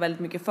att det har väldigt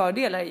mycket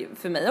fördelar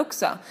för mig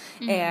också.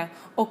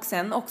 Och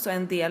sen också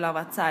en del av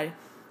att så här,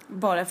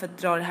 bara för att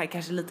dra det här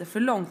kanske lite för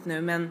långt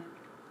nu, men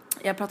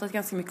jag har pratat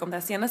ganska mycket om det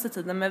här senaste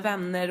tiden med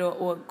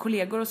vänner och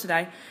kollegor och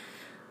sådär.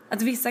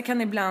 Att vissa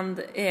kan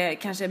ibland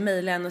kanske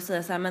mejla en och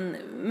säga så här,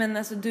 men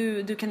alltså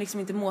du kan liksom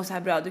inte må så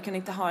här bra, du kan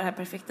inte ha det här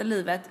perfekta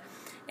livet.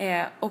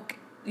 Och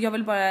jag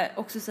vill bara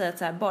också säga att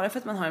så här, bara för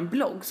att man har en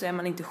blogg så är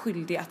man inte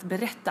skyldig att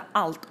berätta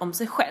allt om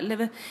sig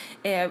själv.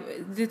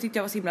 Det tyckte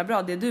jag var så himla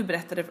bra, det du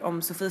berättade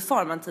om Sofie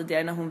Farman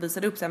tidigare när hon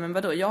visade upp så här, men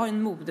vadå, jag har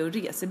en mode- och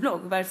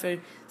reseblogg,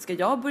 varför ska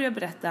jag börja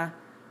berätta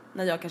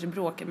när jag kanske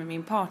bråkar med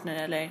min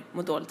partner eller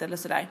mår dåligt eller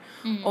sådär.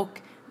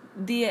 Och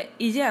det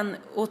igen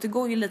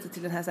återgår ju lite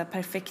till den här, så här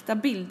perfekta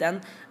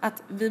bilden,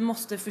 att vi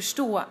måste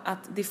förstå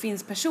att det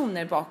finns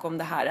personer bakom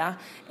det här,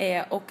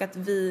 och att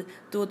vi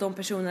då, de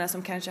personerna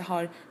som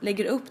kanske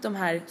lägger upp de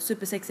här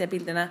supersexiga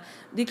bilderna,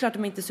 det är klart att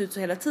de inte ser ut så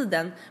hela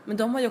tiden, men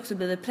de har ju också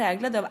blivit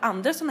präglade av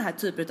andra sådana här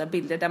typer av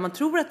bilder där man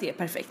tror att det är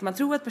perfekt, man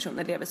tror att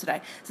personer lever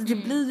sådär, så det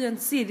blir ju en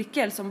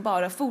cirkel som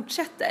bara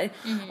fortsätter.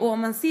 Och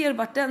om man ser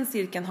vart den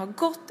cirkeln har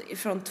gått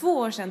från 2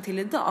 år sedan till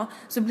idag,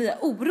 så blir jag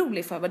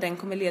orolig för vad den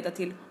kommer leda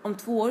till om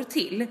 2 år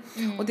till.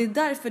 Och det är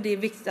därför det är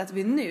viktigt att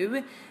vi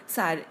nu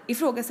så här,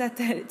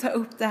 ifrågasätter, tar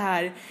upp det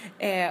här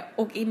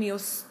och är med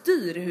och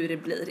styr hur det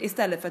blir,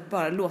 istället för att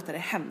bara låta det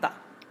hända.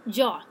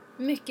 Ja,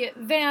 mycket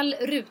väl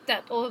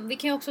rutat. Och vi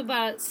kan ju också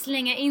bara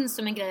slänga in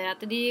som en grej att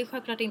det är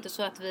självklart inte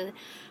så att vi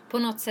på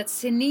något sätt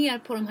ser ner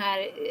på de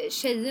här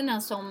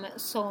tjejerna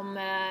som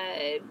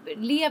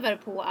lever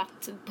på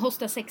att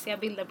posta sexiga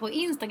bilder på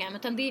Instagram,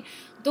 utan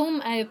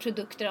de är ju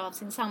produkter av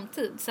sin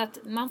samtid, så att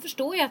man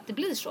förstår ju att det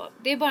blir så.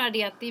 Det är bara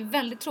det att det är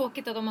väldigt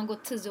tråkigt att om man går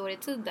 10 år i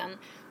tiden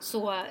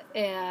så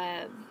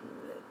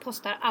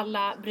postar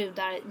alla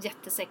brudar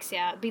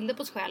jättesexiga bilder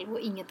på sig själv och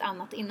inget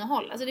annat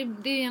innehåll. Alltså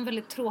det är en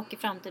väldigt tråkig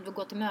framtid vi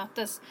går till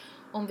mötes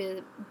om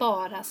vi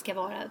bara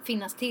ska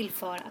finnas till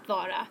för att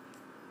vara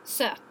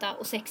söta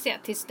och sexiga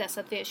tills dess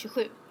att vi är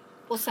 27.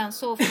 Och sen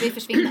så får vi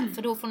försvinna,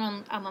 för då får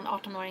någon annan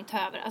 18-åring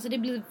ta över. Alltså det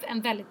blir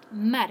en väldigt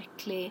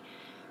märklig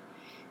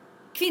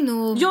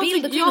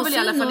kvinnobild. Jag vill i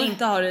alla fall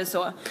inte ha det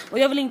så. Och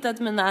jag vill inte att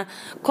mina...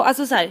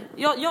 Alltså så här,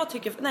 jag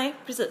tycker... Nej,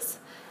 precis.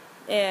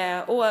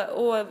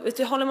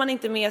 Och håller man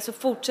inte med så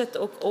fortsätt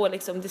och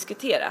liksom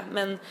diskutera.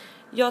 Men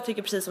jag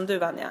tycker precis som du,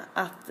 Vanja,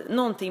 att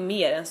någonting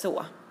mer än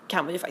så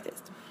kan vi ju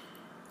faktiskt.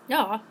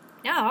 Ja,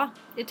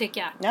 det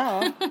tycker jag.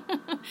 Ja.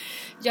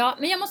 Ja,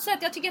 men jag måste säga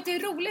att jag tycker att det är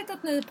roligt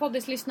att ni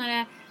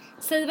poddlyssnare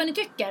säger vad ni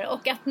tycker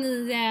och att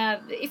ni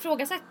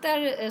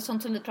ifrågasätter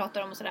sånt som vi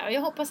pratar om och sådär. Och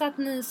jag hoppas att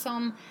ni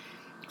som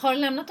har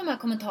lämnat de här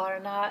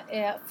kommentarerna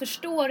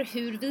förstår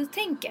hur vi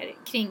tänker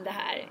kring det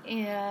här.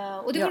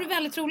 Och det vore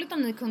väldigt roligt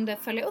om ni kunde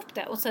följa upp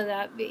det och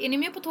säga, är ni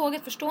med på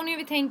tåget? Förstår ni hur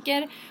vi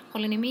tänker?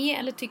 Håller ni med?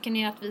 Eller tycker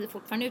ni att vi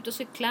fortfarande är ute och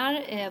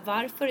cyklar?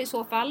 Varför i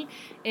så fall?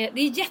 Det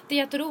är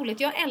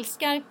jätteroligt. Jag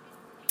älskar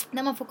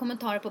när man får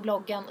kommentarer på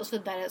bloggen och så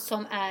vidare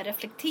som är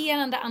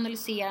reflekterande,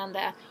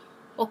 analyserande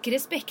och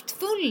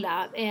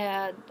respektfulla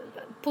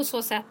på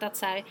så sätt att,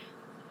 så här,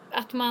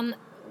 att man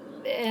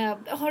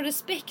har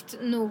respekt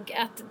nog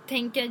att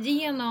tänka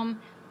igenom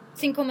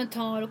sin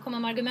kommentar och komma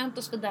med argument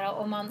och så vidare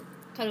om man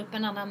tar upp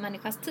en annan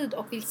människas tid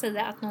och vill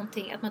säga att man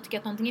tycker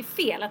att någonting är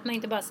fel. Att man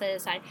inte bara säger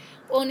så här: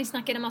 åh, ni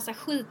snackade en massa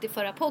skit i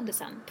förra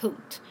poddisen,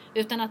 punkt.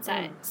 Utan att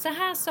så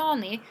här sa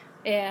ni,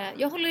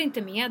 jag håller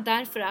inte med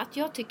därför att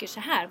jag tycker så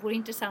här. Vore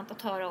intressant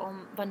att höra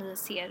om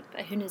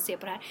hur ni ser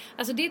på det här.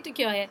 Alltså det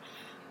tycker jag är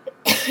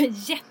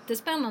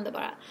jättespännande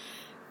bara.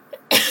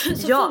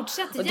 Så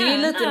fortsätt och det är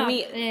lite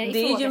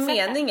det är ju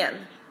meningen.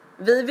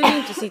 Vi vill ju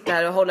inte sitta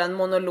här och hålla en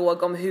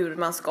monolog om hur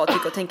man ska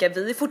tycka och tänka.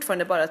 Vi är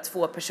fortfarande bara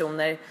 2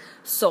 personer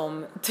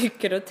som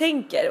tycker och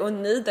tänker. Och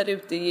ni där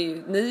ute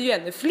ni är ju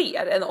ännu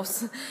fler än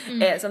oss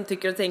som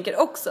tycker och tänker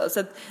också. Så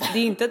att det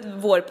är inte att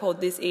vår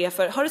poddis är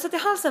för... Har du satt i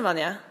halsen,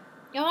 Vanja?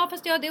 Ja,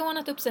 fast det har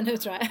ordnat upp sig nu,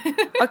 tror jag.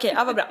 Okej,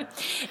 ja, vad bra.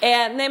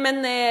 Nej,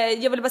 men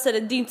jag vill bara säga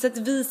det är inte så att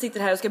vi sitter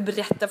här och ska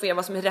berätta för er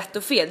vad som är rätt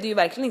och fel. Det är ju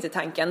verkligen inte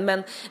tanken.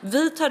 Men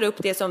vi tar upp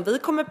det som vi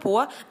kommer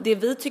på, det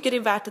vi tycker är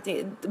värt att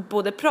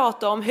både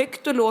prata om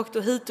högt och lågt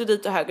och hit och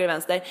dit och höger och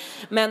vänster.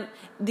 Men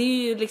det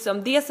är ju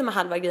liksom det som är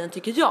halva grejen,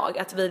 tycker jag,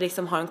 att vi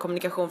liksom har en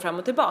kommunikation fram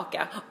och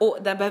tillbaka. Och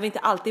den behöver inte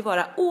alltid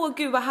vara,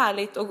 gud vad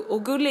härligt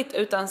och gulligt,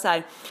 utan så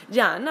här,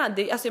 gärna.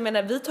 Alltså jag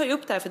menar, vi tar ju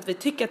upp det här för att vi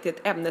tycker att det är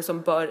ett ämne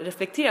som bör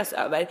reflekteras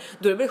över.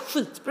 Då är det väl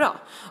skitbra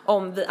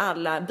om vi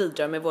alla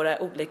bidrar med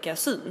våra olika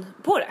syn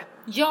på det.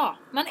 Ja,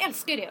 man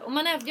älskar det. Och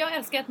jag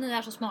älskar att ni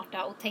är så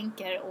smarta och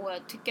tänker och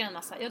tycker en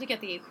massa. Jag tycker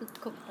att det är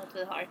skitcoolt att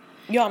vi har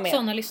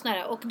sådana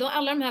lyssnare. Och då,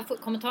 alla de här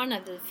kommentarerna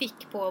vi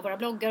fick på våra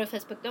bloggar och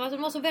Facebook,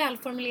 de var så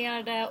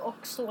välformulerade och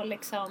så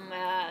liksom...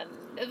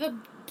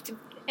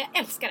 jag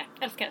älskar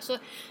det. Så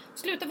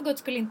sluta för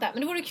guds skull inte.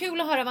 Men det vore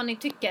kul att höra vad ni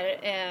tycker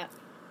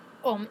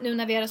om nu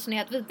när vi har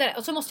resonerat vidare.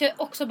 Och så måste jag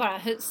också bara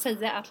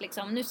säga att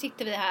liksom, nu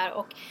sitter vi här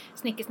och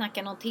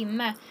snickesnackar någon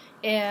timme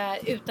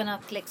utan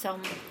att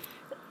liksom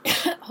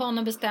ha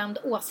någon bestämd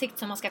åsikt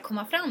som man ska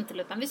komma fram till,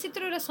 utan vi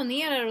sitter och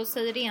resonerar och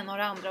säger det ena och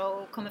det andra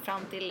och kommer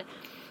fram till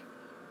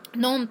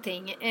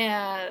någonting.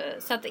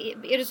 Så att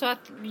är det så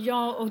att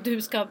jag och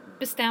du ska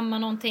bestämma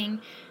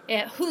någonting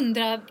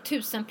 100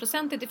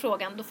 000% i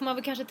frågan, då får man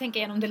väl kanske tänka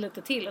igenom det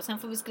lite till och sen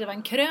får vi skriva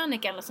en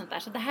krönika eller sånt där.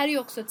 Så det här är ju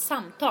också ett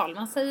samtal.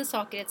 Man säger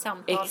saker i ett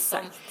samtal som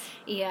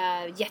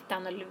är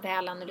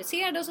jätteväl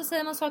analyserade, och så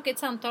säger man saker i ett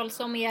samtal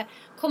som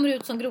kommer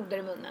ut som grodor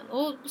i munnen.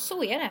 Och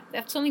så är det,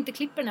 eftersom vi inte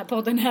klipper den här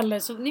podden heller.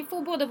 Så ni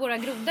får både våra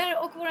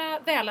grodor och våra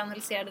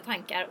välanalyserade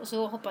tankar, och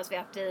så hoppas vi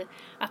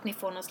att ni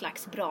får någon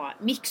slags bra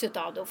mix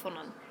utav det och får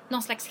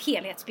någon slags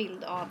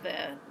helhetsbild av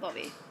vad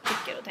vi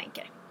tycker och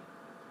tänker.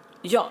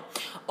 Ja,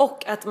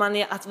 och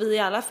att vi i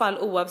alla fall,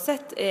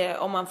 oavsett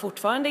om man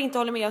fortfarande inte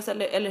håller med oss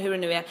eller hur det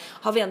nu är,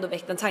 har vi ändå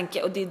väckt en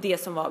tanke, och det är det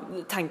som var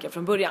tanken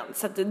från början.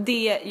 Så att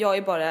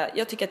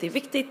jag tycker att det är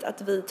viktigt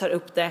att vi tar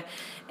upp det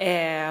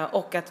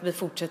och att vi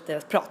fortsätter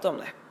att prata om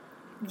det.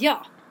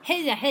 Ja,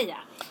 heja!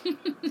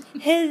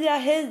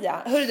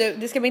 Heja! Hörru du,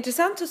 det ska bli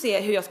intressant att se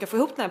hur jag ska få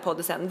ihop den här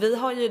podden sen. Vi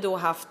har ju då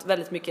haft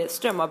väldigt mycket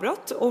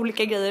strömavbrott och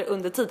olika grejer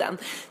under tiden.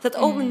 Så att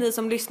om ni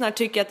som lyssnar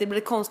tycker att det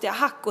blir konstiga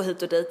hack och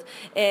hit och dit,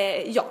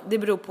 det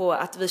beror på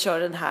att vi kör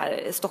den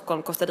här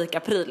Stockholm-Costa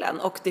Rica-prylen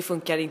och det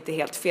funkar inte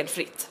helt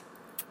felfritt.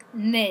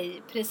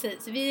 Nej,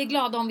 precis. Vi är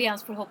glada om vi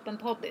ens får ihop en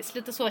poddis.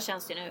 Lite så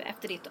känns det nu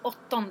efter ditt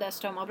 8:e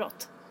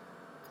strömavbrott.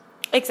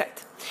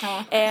 Exakt.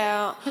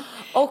 Ja.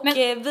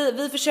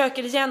 Vi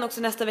försöker igen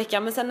också nästa vecka,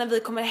 men sen när vi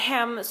kommer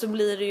hem så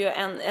blir det ju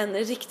en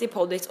riktig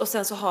poddis, och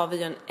sen så har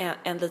vi ju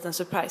en liten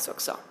surprise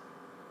också.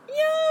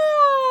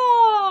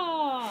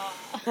 Ja!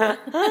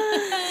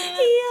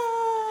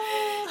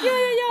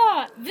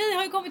 Ja! Vi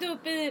har ju kommit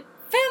upp i 500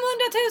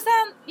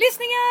 000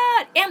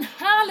 lyssningar!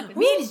 1,5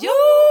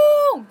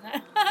 miljon!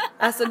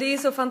 Alltså det är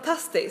så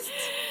fantastiskt.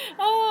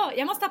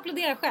 Jag måste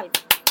applådera själv.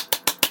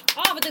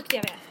 Vad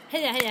duktiga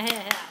vi är.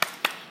 Heja.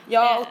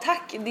 Ja, och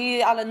tack. Det är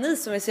ju alla ni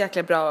som är så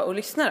jäkla bra och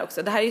lyssnar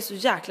också. Det här är ju så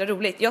jäkla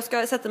roligt. Jag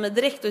ska sätta mig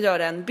direkt och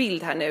göra en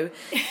bild här nu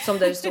som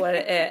där det står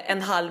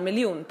 1,5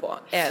 miljon på.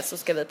 Så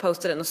ska vi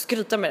posta den och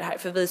skryta med det här,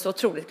 för vi är så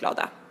otroligt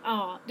glada.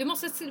 Ja, du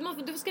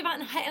ska vara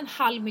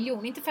 1,5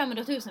 miljon, inte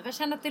 500 000. För jag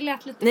känner att det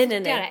lät lite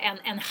viktigare än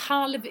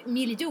 1,5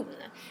 miljon.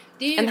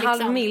 Det är ju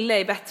 1,5 mille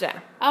är bättre.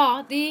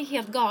 Ja, det är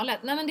helt galet.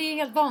 Nej, men det är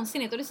helt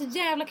vansinnigt. Och det är så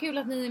jävla kul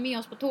att ni är med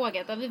oss på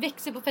tåget. Och vi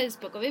växer på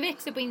Facebook och vi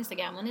växer på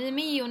Instagram. Och ni är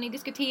med och ni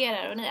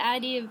diskuterar. Och det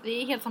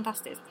är helt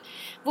fantastiskt.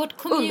 Vårt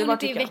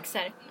community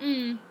växer.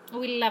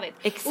 We love it.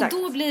 Exakt.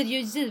 Och då blir det ju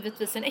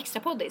givetvis en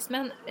extra poddis.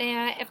 Men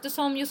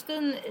eftersom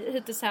Justin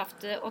hittills haft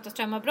 8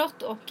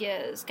 strömavbrott och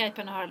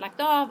Skypen har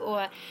lagt av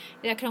och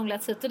det har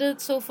krånglat hit och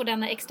dit, så får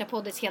denna extra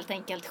poddis helt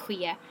enkelt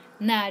ske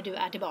när du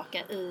är tillbaka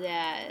i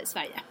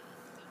Sverige.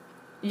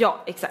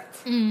 Ja,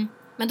 exakt.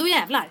 Men då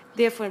jävlar.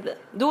 Det får det bli.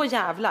 Då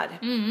jävlar.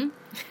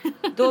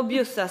 Då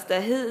bjussas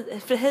det.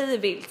 För hej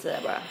vilt, säger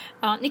jag bara.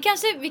 Ja,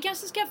 vi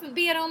kanske ska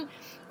be om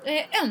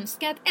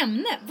önska ett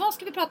ämne. Vad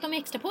ska vi prata om i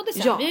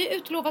extrapoddisen? Ja. Vi har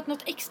utlovat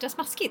något extra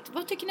smaskigt.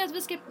 Vad tycker ni att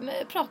vi ska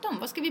prata om?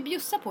 Vad ska vi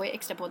bjussa på i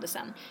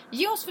extrapoddisen?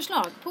 Ge oss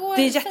förslag. Det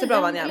är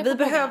jättebra, Vanja. Vi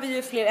behöver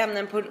ju fler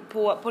ämnen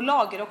på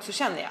lager också,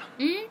 känner jag.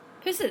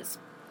 Precis.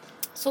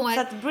 Så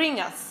att bring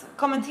us.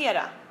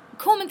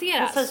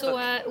 Kommentera, så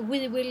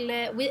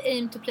we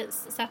aim to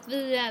please. Så att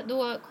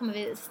då kommer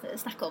vi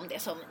snacka om det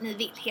som ni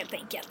vill, helt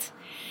enkelt.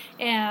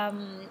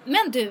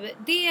 Men du,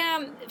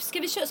 ska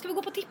vi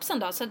gå på tipsen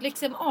då, så att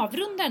liksom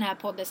avrunda den här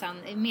podden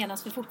sen medan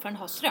vi fortfarande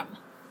har ström?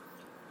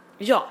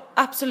 Ja,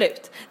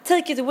 absolut.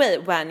 Take it away,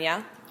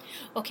 Vanja.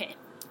 Okej.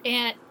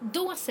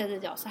 Då säger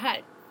jag så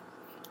här.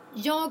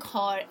 Jag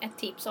har ett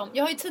tips om...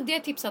 Jag har ju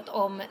tidigare tipsat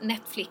om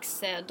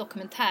Netflix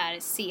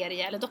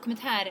dokumentärserie eller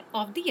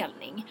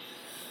dokumentäravdelning.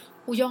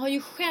 Och jag har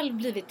ju själv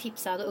blivit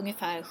tipsad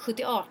ungefär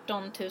 78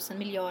 000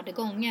 miljarder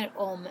gånger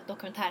om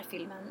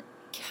dokumentärfilmen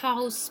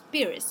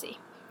Cowspiracy.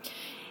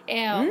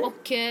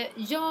 Och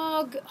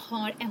jag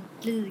har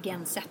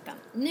äntligen sett den.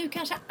 Nu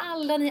kanske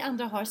alla ni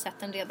andra har sett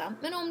den redan.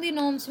 Men om det är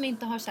någon som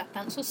inte har sett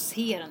den, så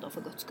se den då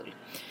för Guds skull.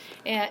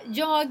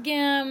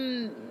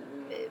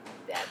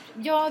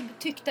 Jag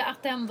tyckte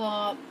att den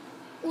var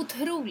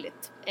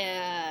otroligt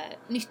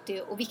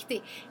nyttig och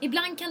viktig.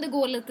 Ibland kan det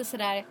gå lite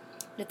sådär,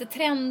 lite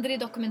trender i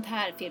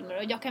dokumentärfilmer,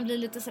 och jag kan bli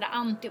lite sådär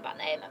anti och bara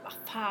nej men vad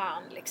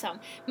fan liksom.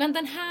 Men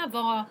den här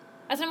var,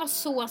 alltså den var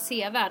så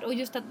sevärd, och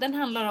just att den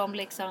handlar om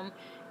liksom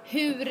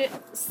hur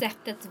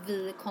sättet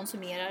vi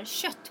konsumerar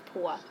kött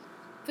på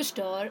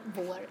förstör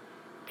vår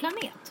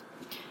planet.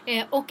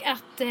 Och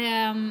att,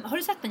 har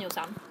du sett den,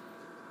 Jossan?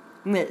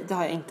 Nej, det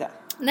har jag inte.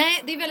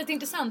 Nej, det är väldigt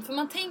intressant, för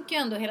man tänker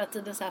ju ändå hela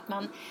tiden så att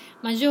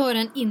man gör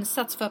en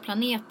insats för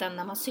planeten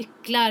när man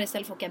cyklar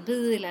istället för att åka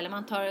bil, eller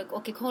man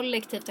åker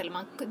kollektivt, eller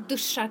man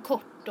duschar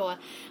kort, och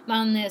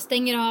man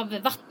stänger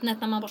av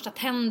vattnet när man borstar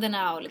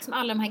tänderna, och liksom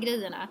alla de här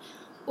grejerna.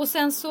 Och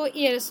sen så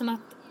är det som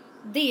att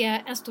det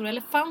är en stor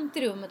elefant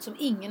i rummet som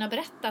ingen har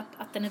berättat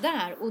att den är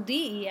där, och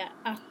det är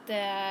att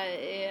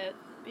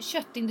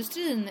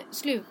köttindustrin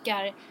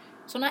slukar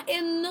sådana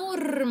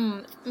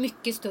enormt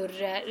mycket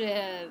större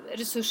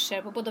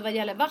resurser på både vad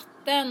gäller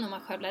vatten, och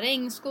man skövlar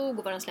regnskog,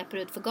 och vad den släpper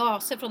ut för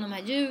gaser från de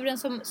här djuren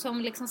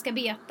som liksom ska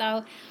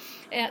beta.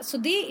 Så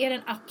det är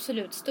den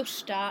absolut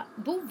största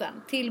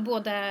boven till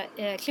både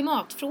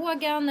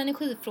klimatfrågan,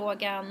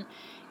 energifrågan,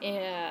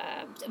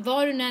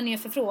 vad det än är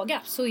för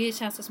fråga, så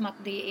känns det som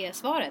att det är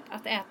svaret,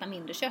 att äta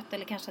mindre kött,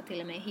 eller kanske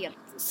till och med helt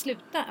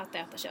sluta att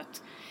äta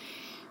kött.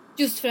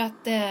 Just för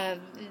att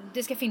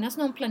det ska finnas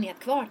någon planet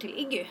kvar till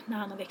Iggy när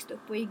han har växt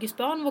upp. Och Iggys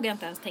barn vågar jag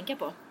inte ens tänka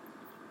på.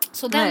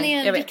 Så den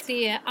är en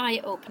riktig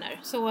eye-opener.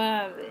 Så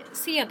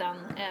se den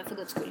för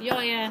Guds skull.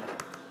 Jag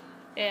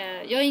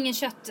är ingen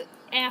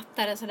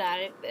köttätare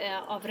sådär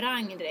av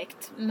rang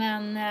direkt.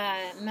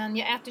 Men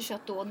jag äter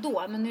kött då och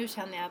då. Men nu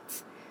känner jag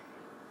att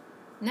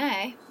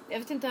nej, jag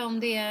vet inte om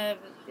det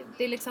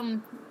är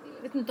liksom,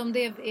 jag vet inte om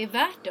det är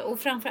värt det. Och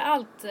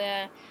framförallt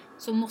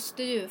så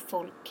måste ju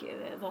folk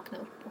vakna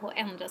upp och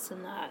ändra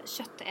sina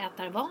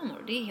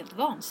köttätarvanor. Det är helt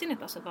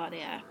vansinnigt alltså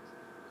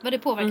vad det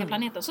påverkar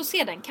planeten. Så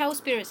se den,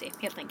 Cowspiracy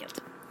helt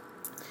enkelt.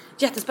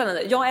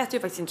 Jättespännande. Jag äter ju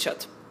faktiskt inte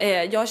kött.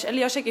 Jag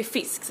käkar ju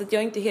fisk, så att jag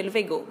är inte helt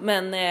vego.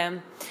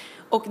 Men,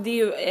 och det är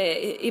ju,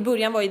 i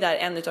början var ju där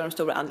en av de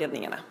stora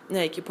anledningarna när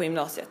jag gick på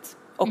gymnasiet.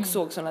 Och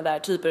såg sådana där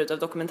typer av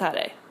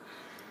dokumentärer.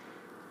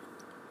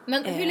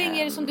 Men hur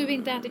länge är det som du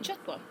inte ätit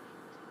kött på?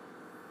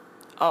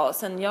 Ja,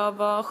 sen jag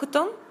var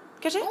 17.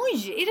 Kanske?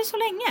 Oj, är det så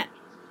länge?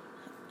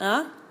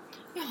 Ja.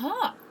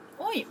 Jaha,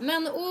 oj.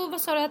 Men och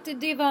vad sa du att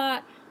det var,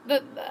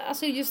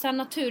 alltså just här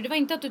natur, det var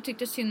inte att du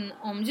tyckte synd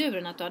om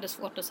djuren, att du hade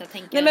svårt att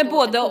tänka? Nej, men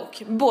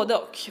både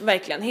och,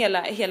 verkligen,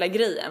 hela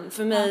grejen.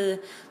 För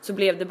mig så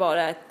blev det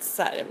bara ett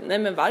så här, nej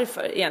men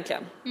varför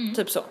egentligen?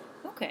 Typ så.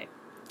 Okej.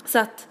 Så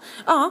att,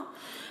 ja.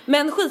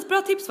 Men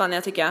skitbra tips,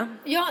 Vanja, tycker jag.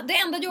 Ja, det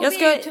enda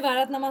jobbiga är ju tyvärr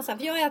att när man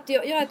säger,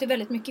 jag äter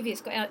väldigt mycket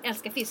fisk och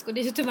älskar fisk, och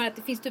det är ju tyvärr att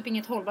det finns typ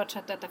inget hållbart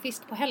sätt att äta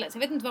fisk på heller. Så jag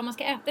vet inte vad man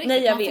ska äta riktigt.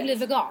 Nej, jag man får bli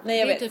vegan. Nej,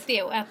 jag det är vet. Typ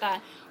det,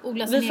 och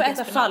odla sin egen Vi får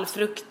äta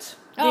fallfrukt.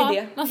 Ja, det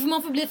är det.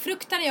 Man får bli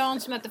fruktarian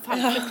som äter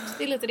fallfrukt.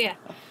 Det är lite det.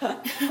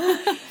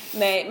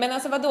 Nej, men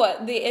alltså vadå?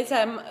 Det är så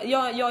här,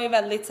 jag är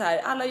väldigt så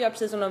här, alla gör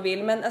precis som de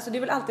vill, men alltså det är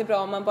väl alltid bra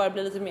om man bara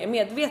blir lite mer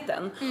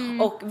medveten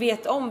och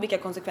vet om vilka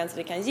konsekvenser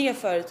det kan ge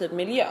för typ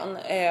miljön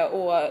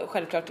och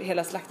självklart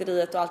hela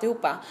slakteriet och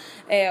alltihopa.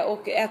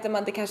 Och äter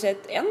man det kanske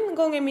en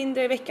gång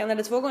mindre i veckan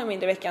eller 2 gånger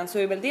mindre i veckan, så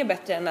är väl det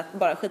bättre än att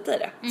bara skita i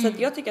det. Så att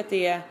jag tycker att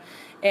det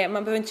är,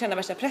 man behöver inte känna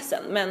värsta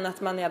pressen, men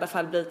att man i alla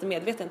fall blir lite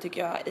medveten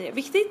tycker jag är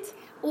viktigt.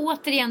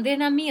 Återigen, det är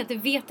den här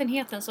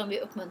medvetenheten som vi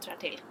uppmuntrar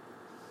till.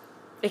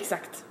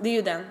 Exakt, det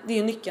är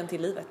ju nyckeln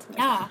till livet.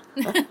 Ja.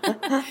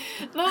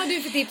 Vad har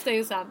du för tips då,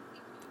 Jossan?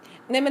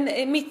 Nej,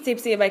 men mitt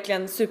tips är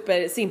verkligen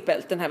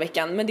supersimpelt den här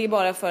veckan. Men det är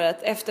bara för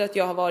att efter att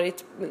jag har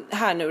varit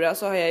här nu då,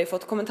 så har jag ju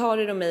fått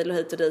kommentarer och mejl och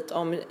hit och dit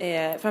om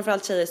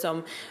framförallt tjejer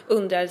som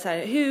undrar så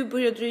här: hur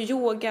började du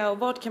yoga och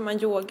vart kan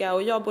man yoga,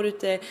 och jag bor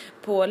ute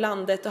på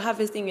landet och här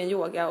finns det ingen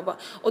yoga,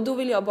 och då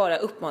vill jag bara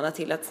uppmana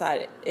till att så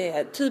här,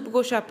 typ gå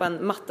och köpa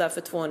en matta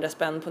för 200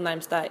 spänn på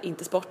närmsta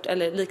Intersport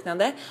eller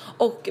liknande,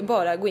 och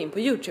bara gå in på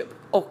YouTube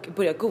och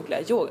börja googla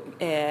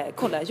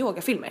kolla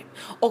yogafilmer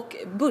och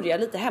börja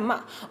lite hemma.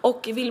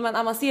 Och vill man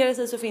avancera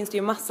sig så finns det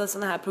ju massa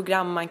sådana här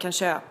program man kan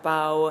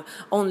köpa, och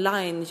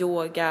online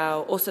yoga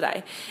och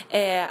sådär.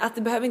 Att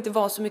det behöver inte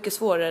vara så mycket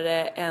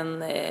svårare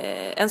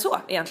än så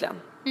egentligen.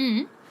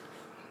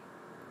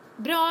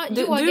 Bra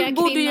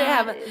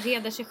yoga-kvinna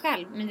reder sig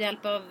själv med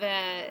hjälp av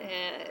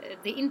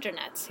the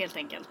internet helt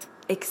enkelt.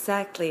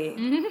 Exactly.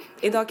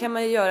 Idag kan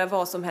man ju göra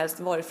vad som helst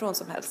varifrån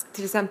som helst.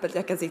 Till exempel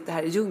jag kan sitta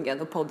här i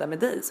djungeln och podda med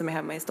dig som är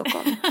hemma i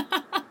Stockholm.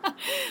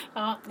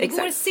 Ja, det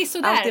går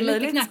sisådär,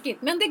 lite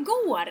knackigt, men det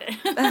går.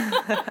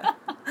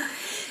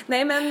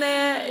 Nej men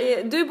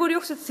du borde ju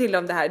också ta till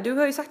om det här. Du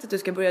har ju sagt att du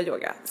ska börja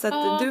yoga. Så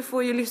att du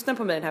får ju lyssna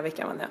på mig den här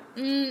veckan, Vanja.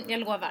 Jag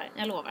lovar.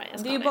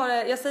 Det är ju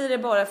bara, jag säger det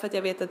bara för att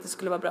jag vet att det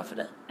skulle vara bra för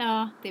dig.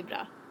 Ja, det är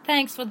bra.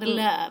 Thanks for the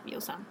love,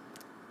 Jossan.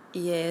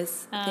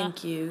 Yes,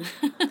 thank you.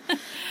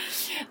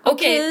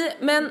 Okej,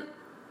 men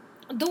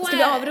ska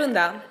vi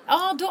avrunda?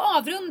 Ja, då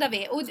avrundar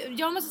vi. Och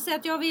jag måste säga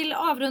att jag vill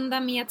avrunda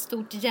med ett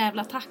stort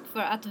jävla tack för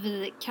att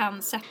vi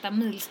kan sätta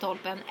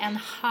milstolpen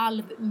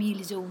 500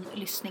 000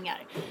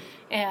 lyssningar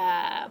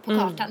på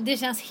kartan. Det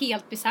känns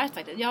helt bisarrt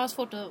faktiskt. Jag har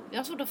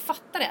svårt att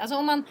fatta det. Alltså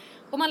om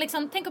man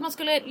liksom, tänk om man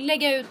skulle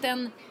lägga ut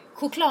en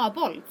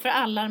chokladboll för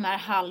alla de här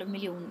 500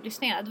 000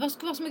 lyssningarna. Det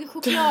skulle vara så mycket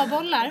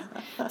chokladbollar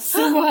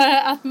så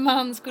att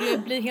man skulle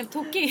bli helt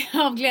tokig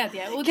av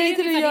glädje. Och kan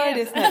inte du göra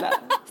det, snälla?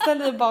 Ställ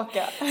dig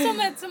baka.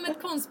 Som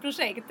ett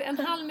konstprojekt.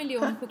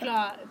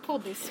 500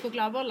 000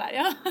 chokladbollar.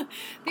 Ja.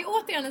 Det är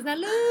återigen en sån här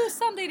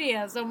lysande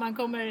idé som man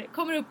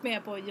kommer upp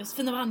med på just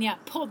Fina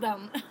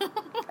Vanja-podden.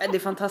 Det är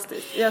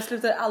fantastiskt. Jag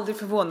slutar aldrig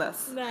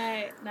förvånas.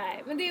 Nej.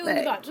 Men det är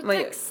underbart. Så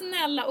tack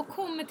snälla. Och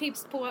kom med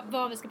tips på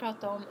vad vi ska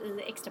prata om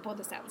i extra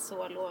podden sen,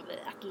 så lovar vi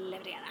att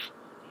leverera.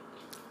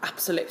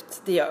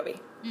 Absolut, det gör vi.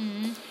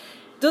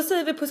 Då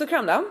säger vi puss och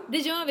kram då. Det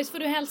gör vi, så får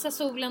du hälsa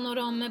solen och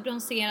de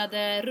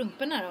bronserade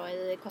rumporna då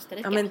i Costa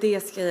Rica. Ja, men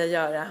det ska jag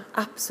göra,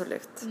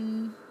 absolut.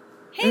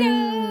 Hej då!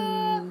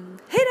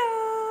 Hej då!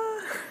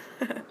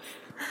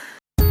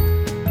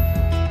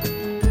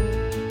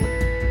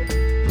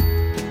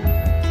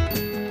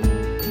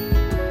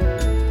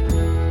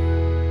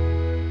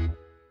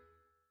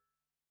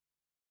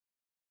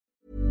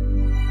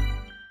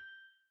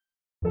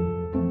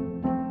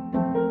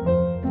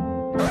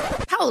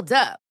 Hold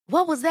up.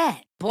 What was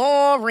that?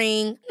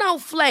 Boring. No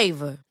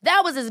flavor.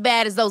 That was as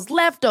bad as those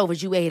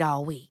leftovers you ate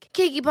all week.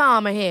 Keke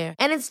Palmer here,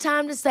 and it's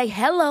time to say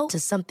hello to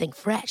something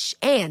fresh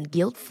and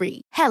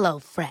guilt-free. Hello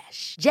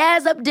Fresh.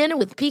 Jazz up dinner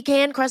with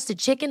pecan-crusted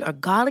chicken or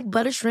garlic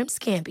butter shrimp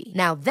scampi.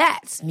 Now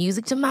that's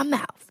music to my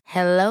mouth.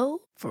 Hello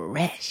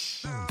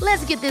Fresh.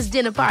 Let's get this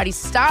dinner party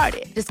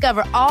started.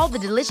 Discover all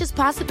the delicious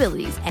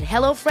possibilities at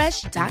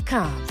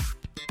hellofresh.com.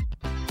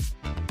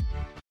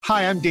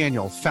 Hi, I'm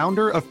Daniel,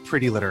 founder of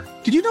Pretty Litter.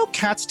 Did you know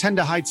cats tend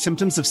to hide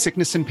symptoms of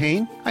sickness and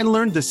pain? I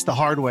learned this the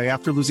hard way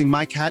after losing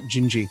my cat,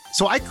 Gingy.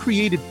 So I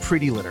created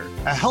Pretty Litter,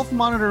 a health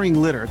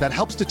monitoring litter that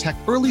helps detect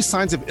early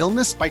signs of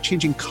illness by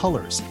changing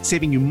colors,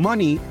 saving you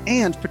money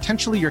and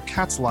potentially your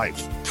cat's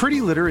life.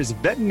 Pretty Litter is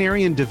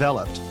veterinarian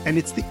developed, and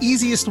it's the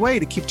easiest way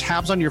to keep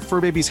tabs on your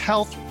fur baby's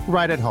health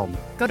right at home.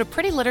 Go to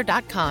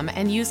prettylitter.com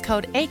and use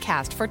code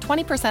ACAST for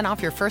 20%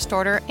 off your first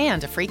order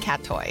and a free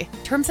cat toy.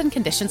 Terms and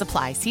conditions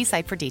apply. See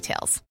site for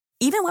details.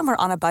 Even when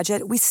we're on a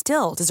budget, we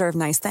still deserve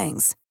nice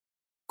things.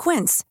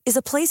 Quince is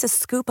a place to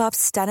scoop up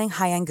stunning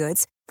high-end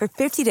goods for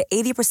 50 to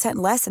 80%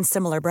 less than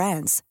similar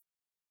brands.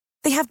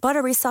 They have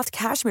buttery soft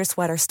cashmere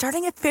sweaters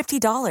starting at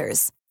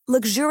 $50,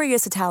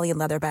 luxurious Italian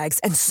leather bags,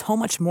 and so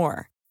much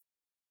more.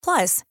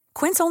 Plus,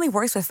 Quince only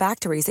works with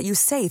factories that use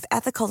safe,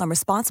 ethical, and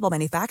responsible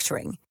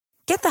manufacturing.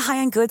 Get the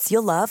high-end goods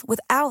you'll love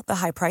without the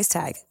high price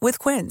tag with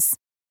Quince.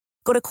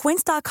 Go to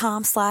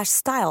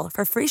quince.com/style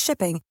for free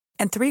shipping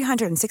and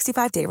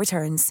 365-day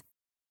returns.